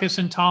Aristarchus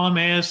and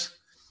Ptolemaeus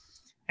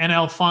and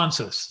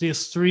Alphonsus,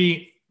 these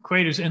three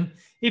craters. And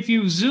if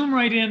you zoom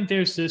right in,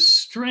 there's this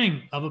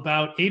string of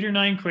about 8 or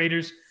 9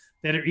 craters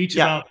that are each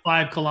Yeah. about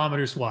 5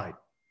 kilometers wide.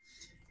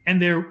 And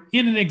they're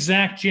in an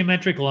exact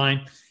geometric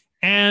line.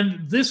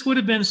 And this would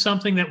have been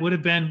something that would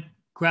have been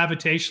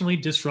gravitationally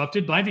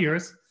disrupted by the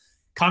Earth.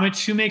 Comet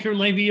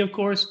Shoemaker-Levy, of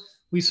course,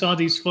 we saw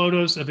these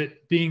photos of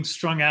it being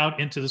strung out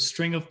into the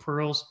string of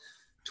pearls,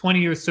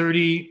 20 or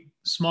 30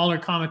 smaller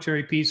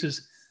cometary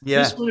pieces. Yeah.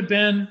 This would have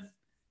been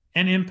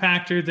an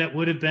impactor that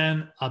would have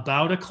been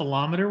about 1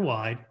 kilometer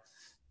wide.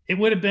 It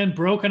would have been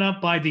broken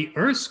up by the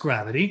Earth's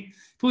gravity.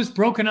 If it was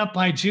broken up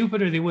by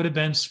Jupiter, they would have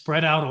been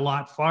spread out a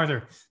lot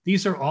farther.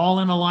 These are all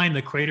in a line.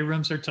 The crater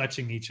rims are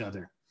touching each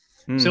other.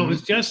 So it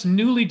was just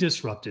newly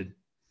disrupted.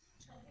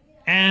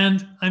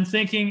 And I'm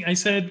thinking, I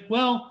said,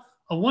 well,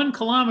 a 1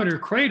 kilometer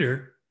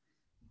crater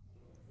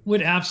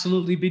would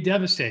absolutely be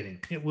devastating.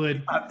 It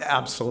would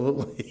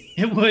Absolutely.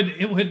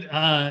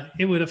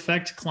 it would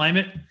affect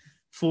climate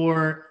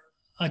for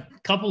a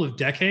couple of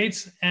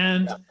decades,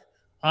 and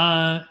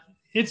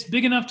it's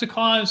big enough to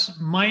cause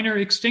minor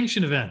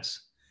extinction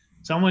events.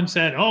 Someone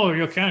said, "Oh,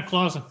 you can't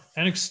cause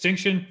an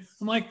extinction."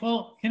 I'm like,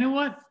 well, you know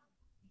what?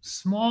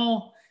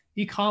 Small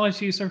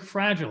ecologies are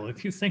fragile.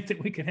 If you think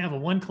that we could have a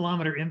 1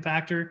 kilometer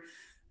impactor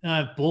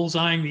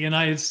bullseyeing the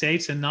United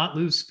States and not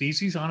lose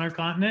species on our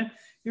continent,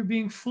 you're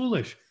being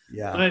foolish.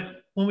 Yeah.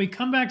 But when we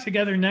come back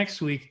together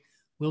next week,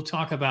 we'll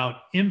talk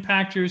about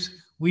impactors.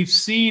 We've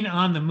seen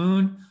on the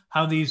moon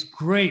how these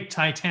great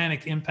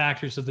titanic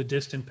impactors of the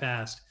distant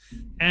past.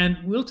 And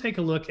we'll take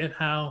a look at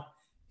how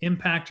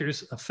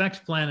impactors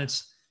affect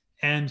planets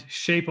and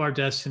shape our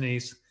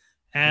destinies,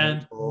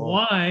 and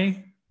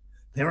why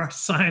there are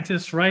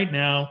scientists right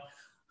now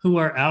who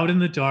are out in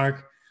the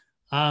dark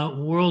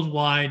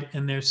worldwide,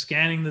 and they're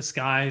scanning the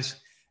skies.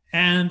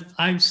 And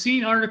I've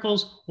seen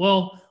articles,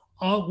 well,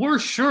 we're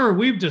sure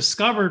we've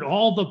discovered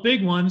all the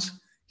big ones.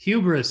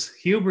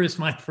 Hubris,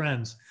 my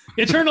friends.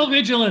 Eternal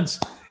vigilance.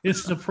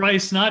 It's the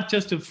price, not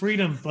just of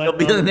freedom, but It'll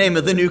be the name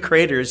of the new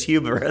crater is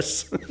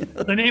hubris.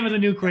 the name of the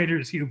new crater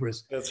is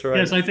hubris. That's right.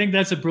 Yes, I think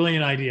that's a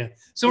brilliant idea.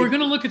 So we're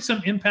going to look at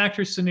some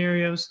impactor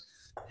scenarios,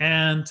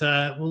 and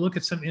we'll look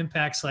at some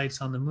impact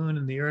sites on the moon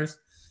and the Earth,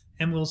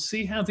 and we'll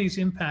see how these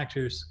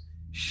impactors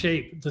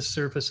shape the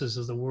surfaces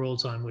of the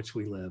worlds on which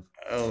we live.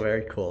 Oh,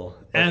 very cool.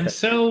 Okay. And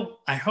so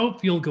I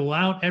hope you'll go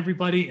out,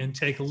 everybody, and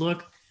take a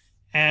look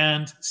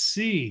and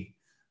see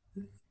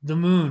the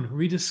moon,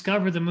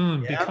 rediscover the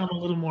moon, become a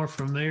little more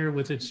familiar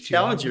with its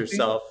challenge geography.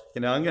 yourself.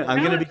 You know, I'm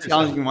gonna be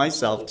challenging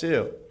myself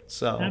too.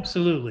 So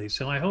absolutely.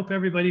 So I hope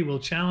everybody will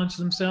challenge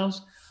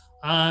themselves.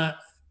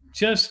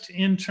 Just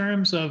in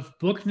terms of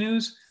book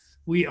news,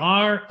 we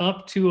are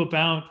up to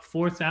about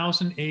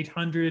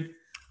 4,800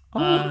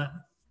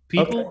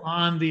 people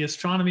on the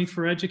Astronomy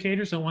for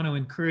Educators. I want to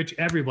encourage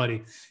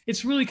everybody.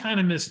 It's really kind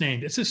of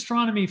misnamed. It's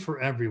Astronomy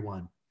for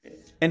Everyone.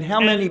 And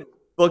how many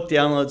book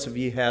downloads have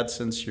you had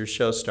since your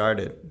show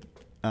started?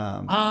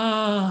 Do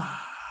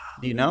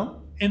you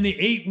know? In the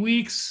 8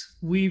 weeks,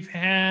 we've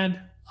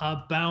had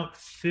about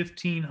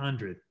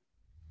 1,500.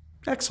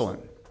 Excellent.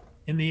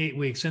 In the 8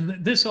 weeks.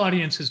 And this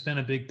audience has been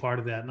a big part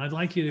of that. And I'd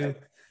like you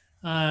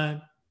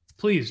to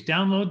please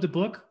download the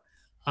book.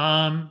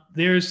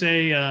 There's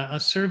a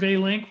survey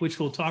link, which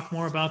we'll talk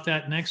more about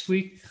that next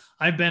week.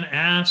 I've been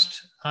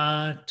asked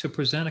to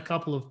present a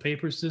couple of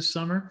papers this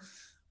summer.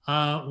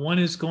 One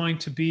is going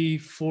to be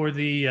for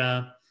the,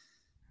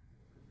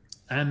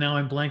 and now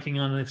I'm blanking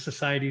on the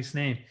society's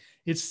name.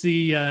 It's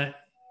the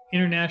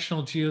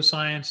International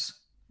Geoscience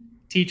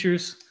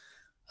Teachers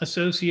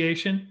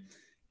Association.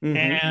 Mm-hmm.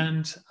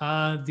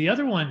 And the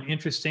other one,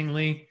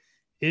 interestingly,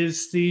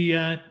 is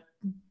the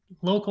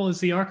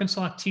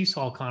Arkansas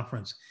TESOL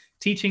Conference,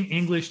 teaching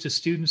English to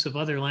students of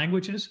other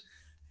languages.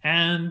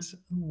 And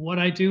what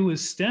I do with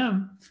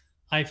STEM,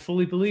 I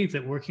fully believe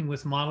that working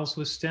with models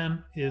with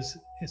STEM is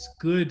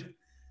good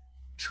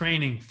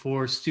training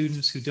for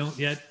students who don't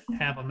yet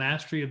have a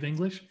mastery of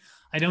English.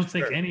 I don't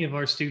think any of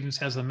our students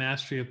has a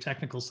mastery of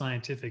technical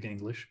scientific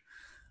English.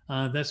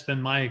 That's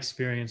been my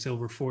experience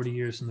over 40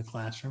 years in the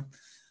classroom.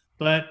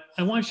 But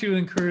I want you to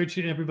encourage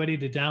everybody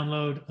to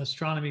download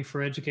Astronomy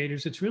for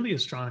Educators. It's really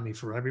astronomy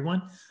for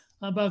everyone.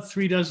 About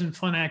 36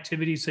 fun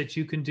activities that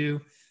you can do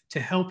to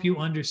help you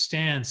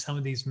understand some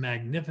of these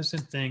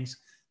magnificent things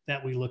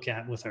that we look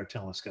at with our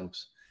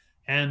telescopes.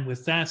 And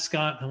with that,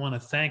 Scott, I want to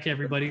thank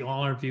everybody,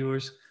 all our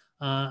viewers.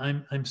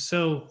 I'm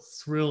so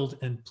thrilled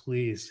and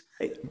pleased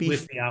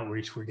with the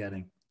outreach we're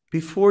getting.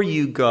 Before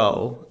you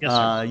go, Yes,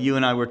 sir. you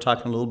and I were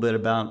talking a little bit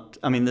about,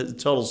 I mean, the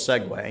total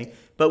segue,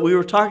 but we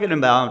were talking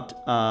about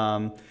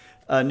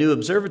a new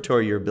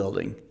observatory you're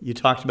building. You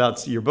talked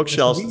about your Yes,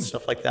 bookshelves and indeed.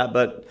 stuff like that,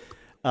 but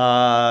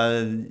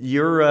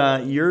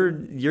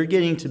you're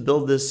getting to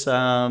build this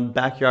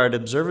backyard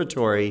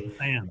observatory,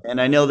 I am. and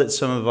I know that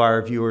some of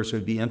our viewers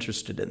would be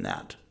interested in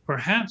that.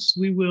 Perhaps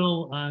we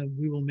will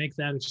make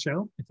that a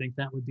show. I think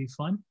that would be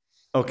fun.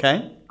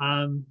 Okay.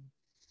 Um,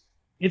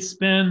 it's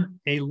been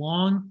a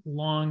long,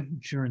 long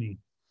journey.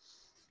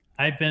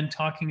 I've been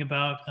talking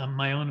about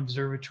my own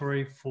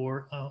observatory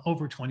for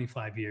over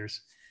 25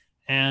 years.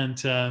 And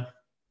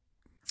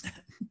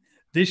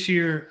this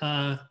year,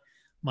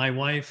 my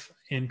wife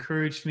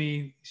encouraged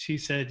me. She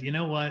said, "You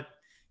know what?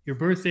 Your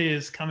birthday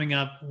is coming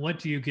up. What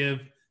do you give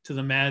to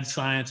the mad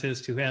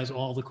scientist who has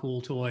all the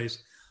cool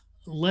toys?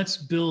 Let's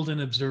build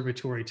an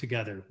observatory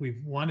together.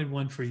 We've wanted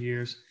one for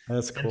years."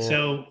 That's And cool.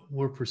 so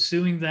we're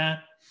pursuing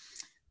that.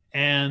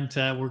 And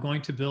we're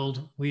going to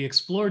build, we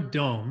explored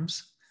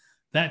domes.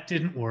 That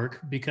didn't work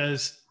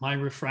because my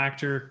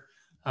refractor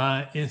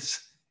is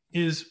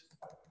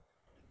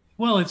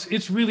well,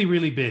 it's really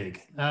really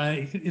big.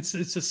 It's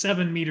a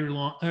 7 meter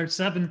long or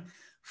 7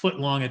 foot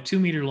long, a 2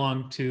 meter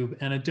long tube,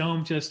 and a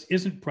dome just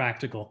isn't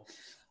practical.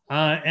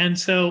 And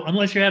so,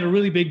 unless you had a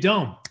really big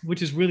dome,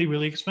 which is really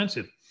really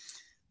expensive,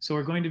 so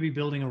we're going to be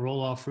building a roll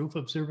off roof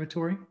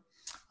observatory,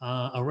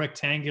 a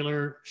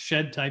rectangular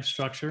shed type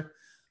structure,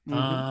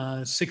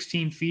 Hmm.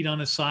 16 feet on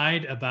a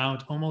side,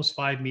 about almost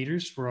 5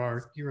 meters for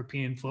our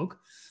European folk,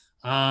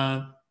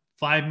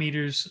 5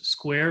 meters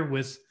square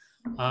with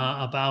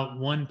about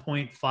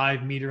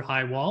 1.5 meter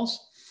high walls.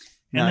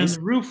 And then Nice.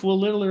 the roof will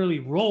literally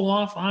roll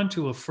off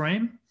onto a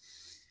frame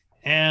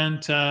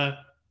and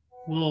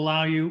will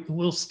allow you,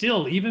 will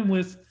still, even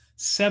with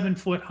 7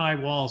 foot high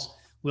walls,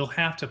 we'll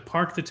have to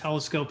park the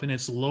telescope in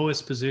its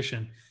lowest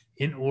position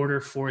in order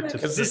for it to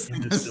Because fit this in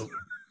thing this is, building.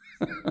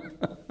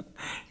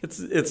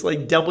 it's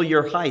like double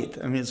your height.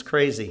 I mean, it's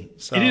crazy.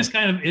 So It is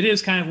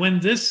kind of when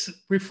this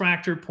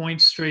refractor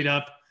points straight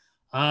up,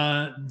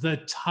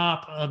 the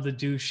top of the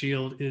dew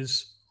shield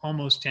is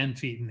almost 10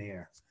 feet in the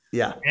air.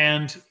 yeah,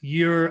 And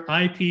your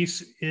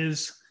eyepiece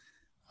is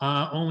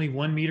only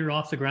 1 meter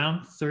off the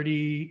ground,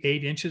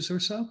 38 inches or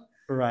so.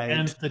 And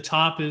right. the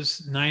top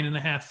is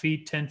 9.5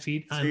 feet, 10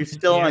 feet So you're in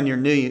still the air. on your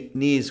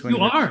knees when You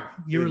you're are.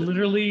 through You're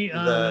literally,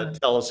 the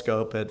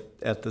telescope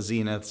at the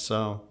zenith.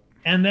 So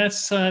and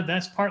that's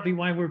partly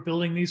why we're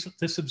building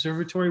this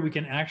observatory. We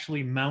can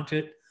actually mount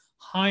it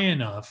high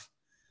enough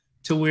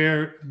to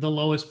where the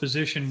lowest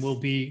position will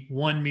be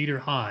 1 meter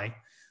high,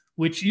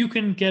 which you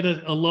can get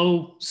a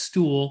low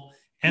stool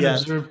and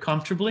yes, observe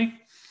comfortably.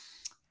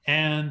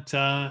 And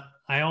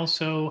I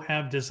also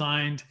have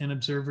designed an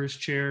observer's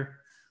chair,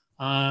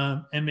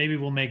 and maybe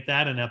we'll make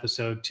that an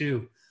episode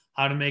too.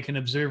 How to make an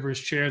observer's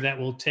chair that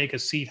will take a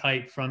seat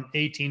height from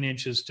 18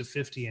 inches to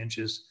 50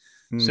 inches.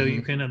 So you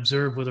hmm can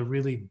observe with a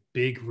really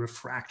big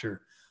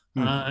refractor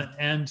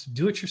and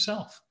do it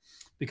yourself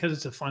because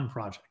it's a fun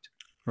project.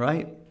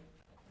 right.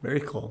 Very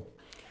cool.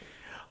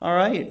 All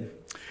right.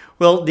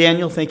 Well,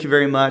 Daniel, thank you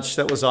very much.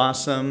 That was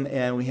awesome,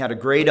 and we had a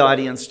great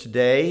audience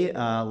today.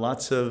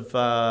 Lots of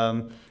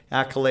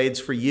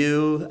accolades for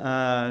you,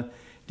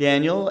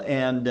 Daniel,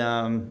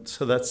 and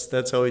so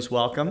that's always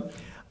welcome.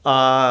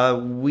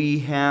 We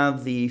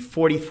have the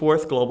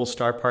 44th Global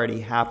Star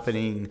Party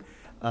happening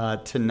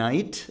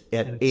tonight An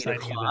at 8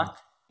 exciting event. o'clock,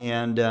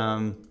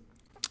 and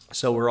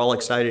so we're all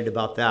excited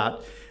about that.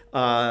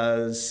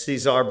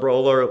 Cesar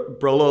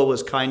Brolo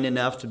was kind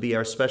enough to be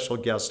our special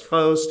guest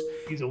host,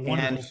 He's a and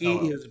wonderful he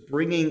fellow. is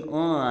bringing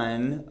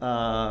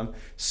on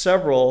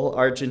several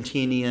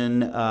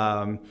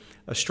Argentinian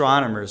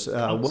astronomers. One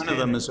of them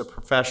Outstanding. is a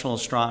professional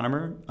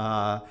astronomer,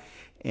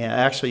 and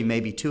actually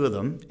maybe two of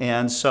them,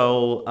 and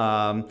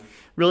so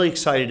really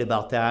excited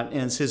about that.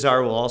 And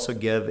Cesar will also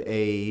give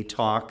a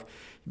talk.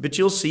 But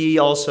you'll see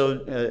also,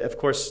 of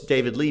course,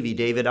 David Levy,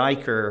 David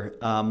Eicher,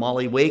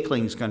 Molly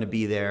Wakeling's going to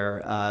be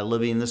there.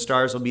 Living in the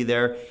Stars will be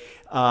there.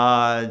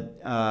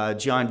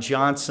 John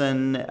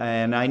Johnson,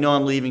 and I know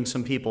I'm leaving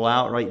some people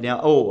out right now.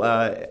 Oh,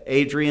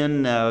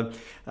 Adrian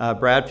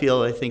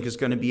Bradfield, I think, is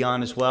going to be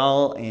on as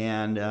well,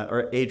 and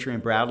or Adrian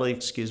Bradley,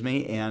 excuse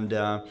me, and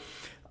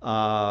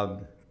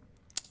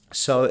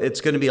so it's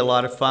going to be a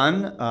lot of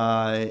fun,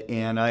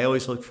 and I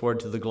always look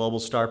forward to the Global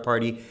Star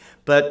Party.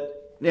 But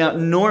now,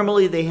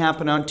 normally they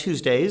happen on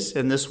Tuesdays,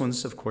 and this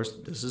one's, of course,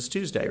 this is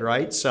Tuesday,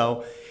 right?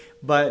 So,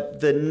 but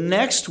the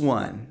next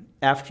one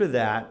after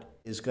that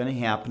is going to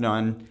happen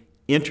on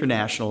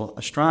International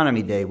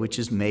Astronomy Day, which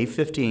is May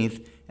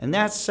 15th, and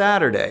that's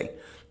Saturday.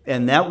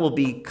 And that will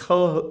be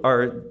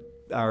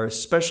our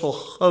special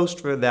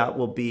host for that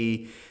will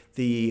be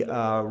the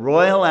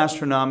Royal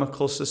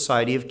Astronomical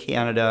Society of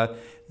Canada,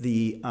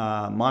 the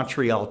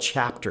Montreal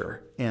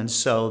chapter. And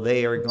so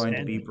they are going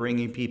to be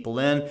bringing people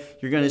in.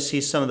 You're going to see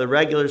some of the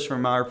regulars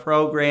from our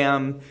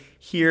program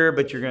here,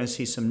 but you're going to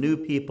see some new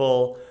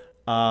people.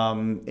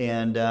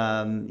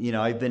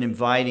 I've been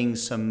inviting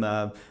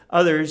some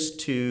others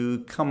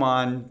to come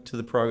on to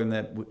the program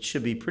that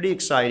should be pretty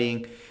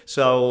exciting.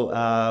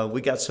 So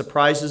we got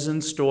surprises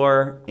in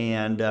store,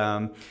 and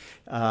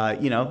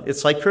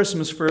it's like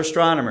Christmas for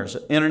astronomers,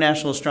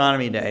 International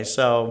Astronomy Day.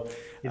 So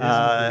It is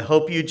indeed.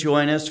 hope you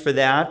join us for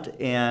that.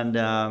 And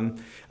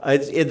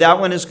that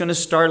one is going to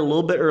start a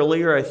little bit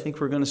earlier. I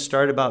think we're going to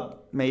start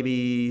about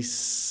maybe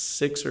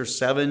 6 or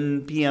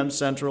 7 p.m.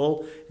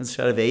 Central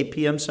instead of 8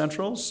 p.m.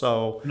 Central.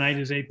 So Tonight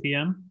is 8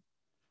 p.m.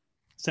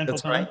 Central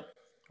that's Time. right.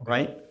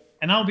 Right.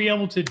 And I'll be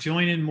able to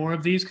join in more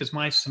of these because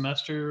my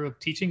semester of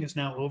teaching is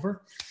now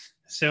over.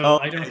 So Oh,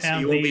 I don't okay. So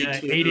have you won't the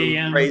be too 8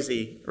 a.m.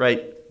 crazy.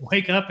 Right.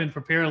 wake up and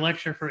prepare a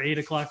lecture for 8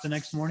 o'clock the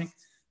next morning.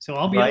 So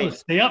I'll be able to Right.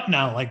 stay up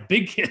now like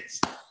big kids.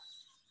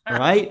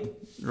 Right.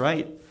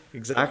 Right.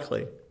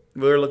 Exactly.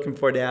 We're looking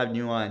forward to having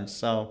you on.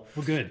 So.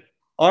 Well, good.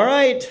 All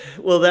right.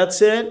 Well,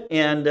 that's it.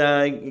 And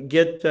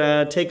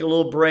take a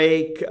little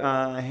break,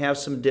 have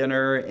some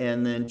dinner,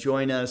 and then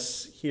join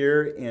us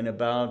here in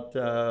about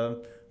a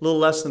little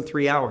less than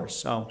 3 hours.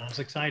 So That's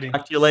exciting.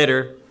 talk to you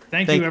later.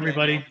 Thank Thank you, you.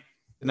 everybody.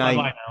 Good night.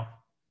 Bye-bye now.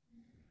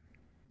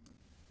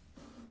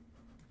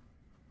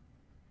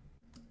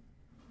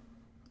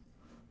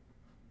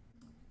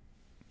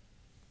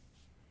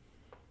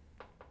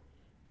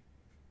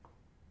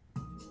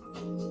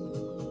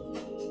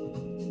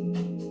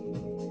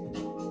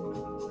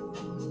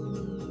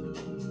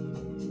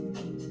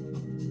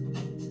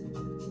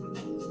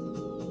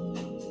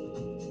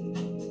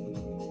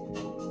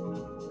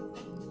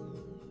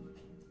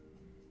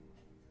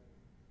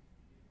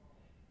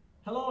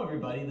 Hello,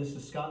 everybody. This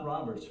is Scott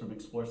Roberts from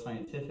Explore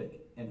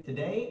Scientific, and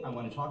today I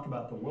want to talk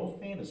about the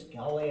world-famous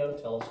Galileo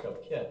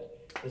telescope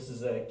kit. This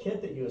is a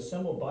kit that you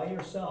assemble by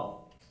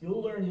yourself.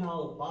 You'll learn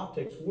how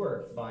optics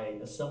work by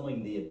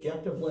assembling the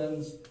objective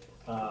lens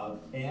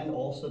and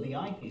also the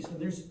eyepiece. And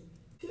there's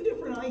two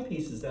different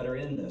eyepieces that are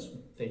in this.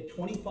 It's a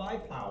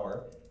 25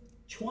 power,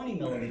 20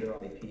 millimeter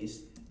eyepiece,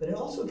 but it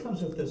also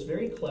comes with this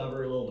very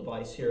clever little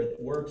device here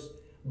that works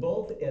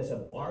both as a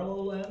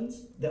Barlow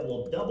lens that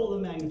will double the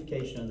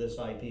magnification of this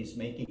eyepiece,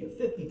 making it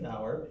 50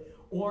 power,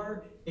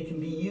 or it can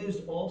be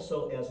used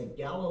also as a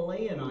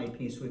Galilean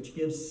eyepiece, which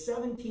gives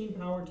 17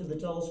 power to the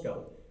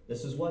telescope.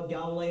 This is what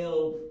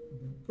Galileo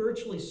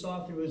virtually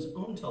saw through his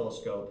own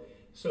telescope.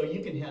 So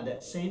you can have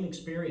that same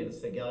experience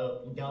that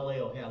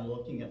Galileo had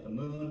looking at the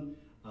moon,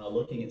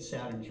 looking at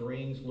Saturn's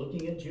rings,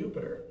 looking at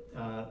Jupiter.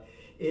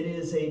 It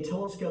is a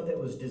telescope that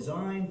was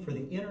designed for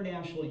the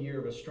International Year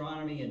of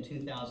Astronomy in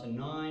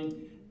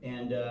 2009,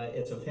 and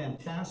it's a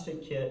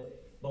fantastic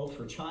kit, both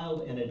for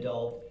child and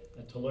adult,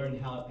 to learn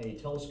how a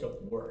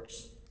telescope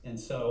works. And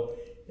so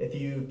if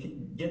you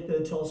get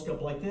the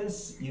telescope like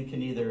this, you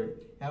can either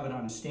have it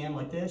on a stand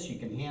like this, you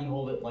can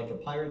handhold it like a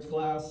pirate's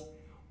glass,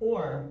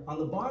 or on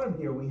the bottom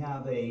here we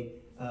have a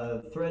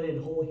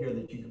threaded hole here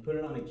that you can put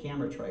it on a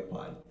camera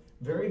tripod.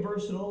 Very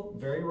versatile,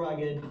 very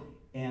rugged,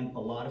 and a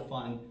lot of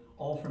fun,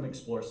 all from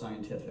Explore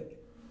Scientific.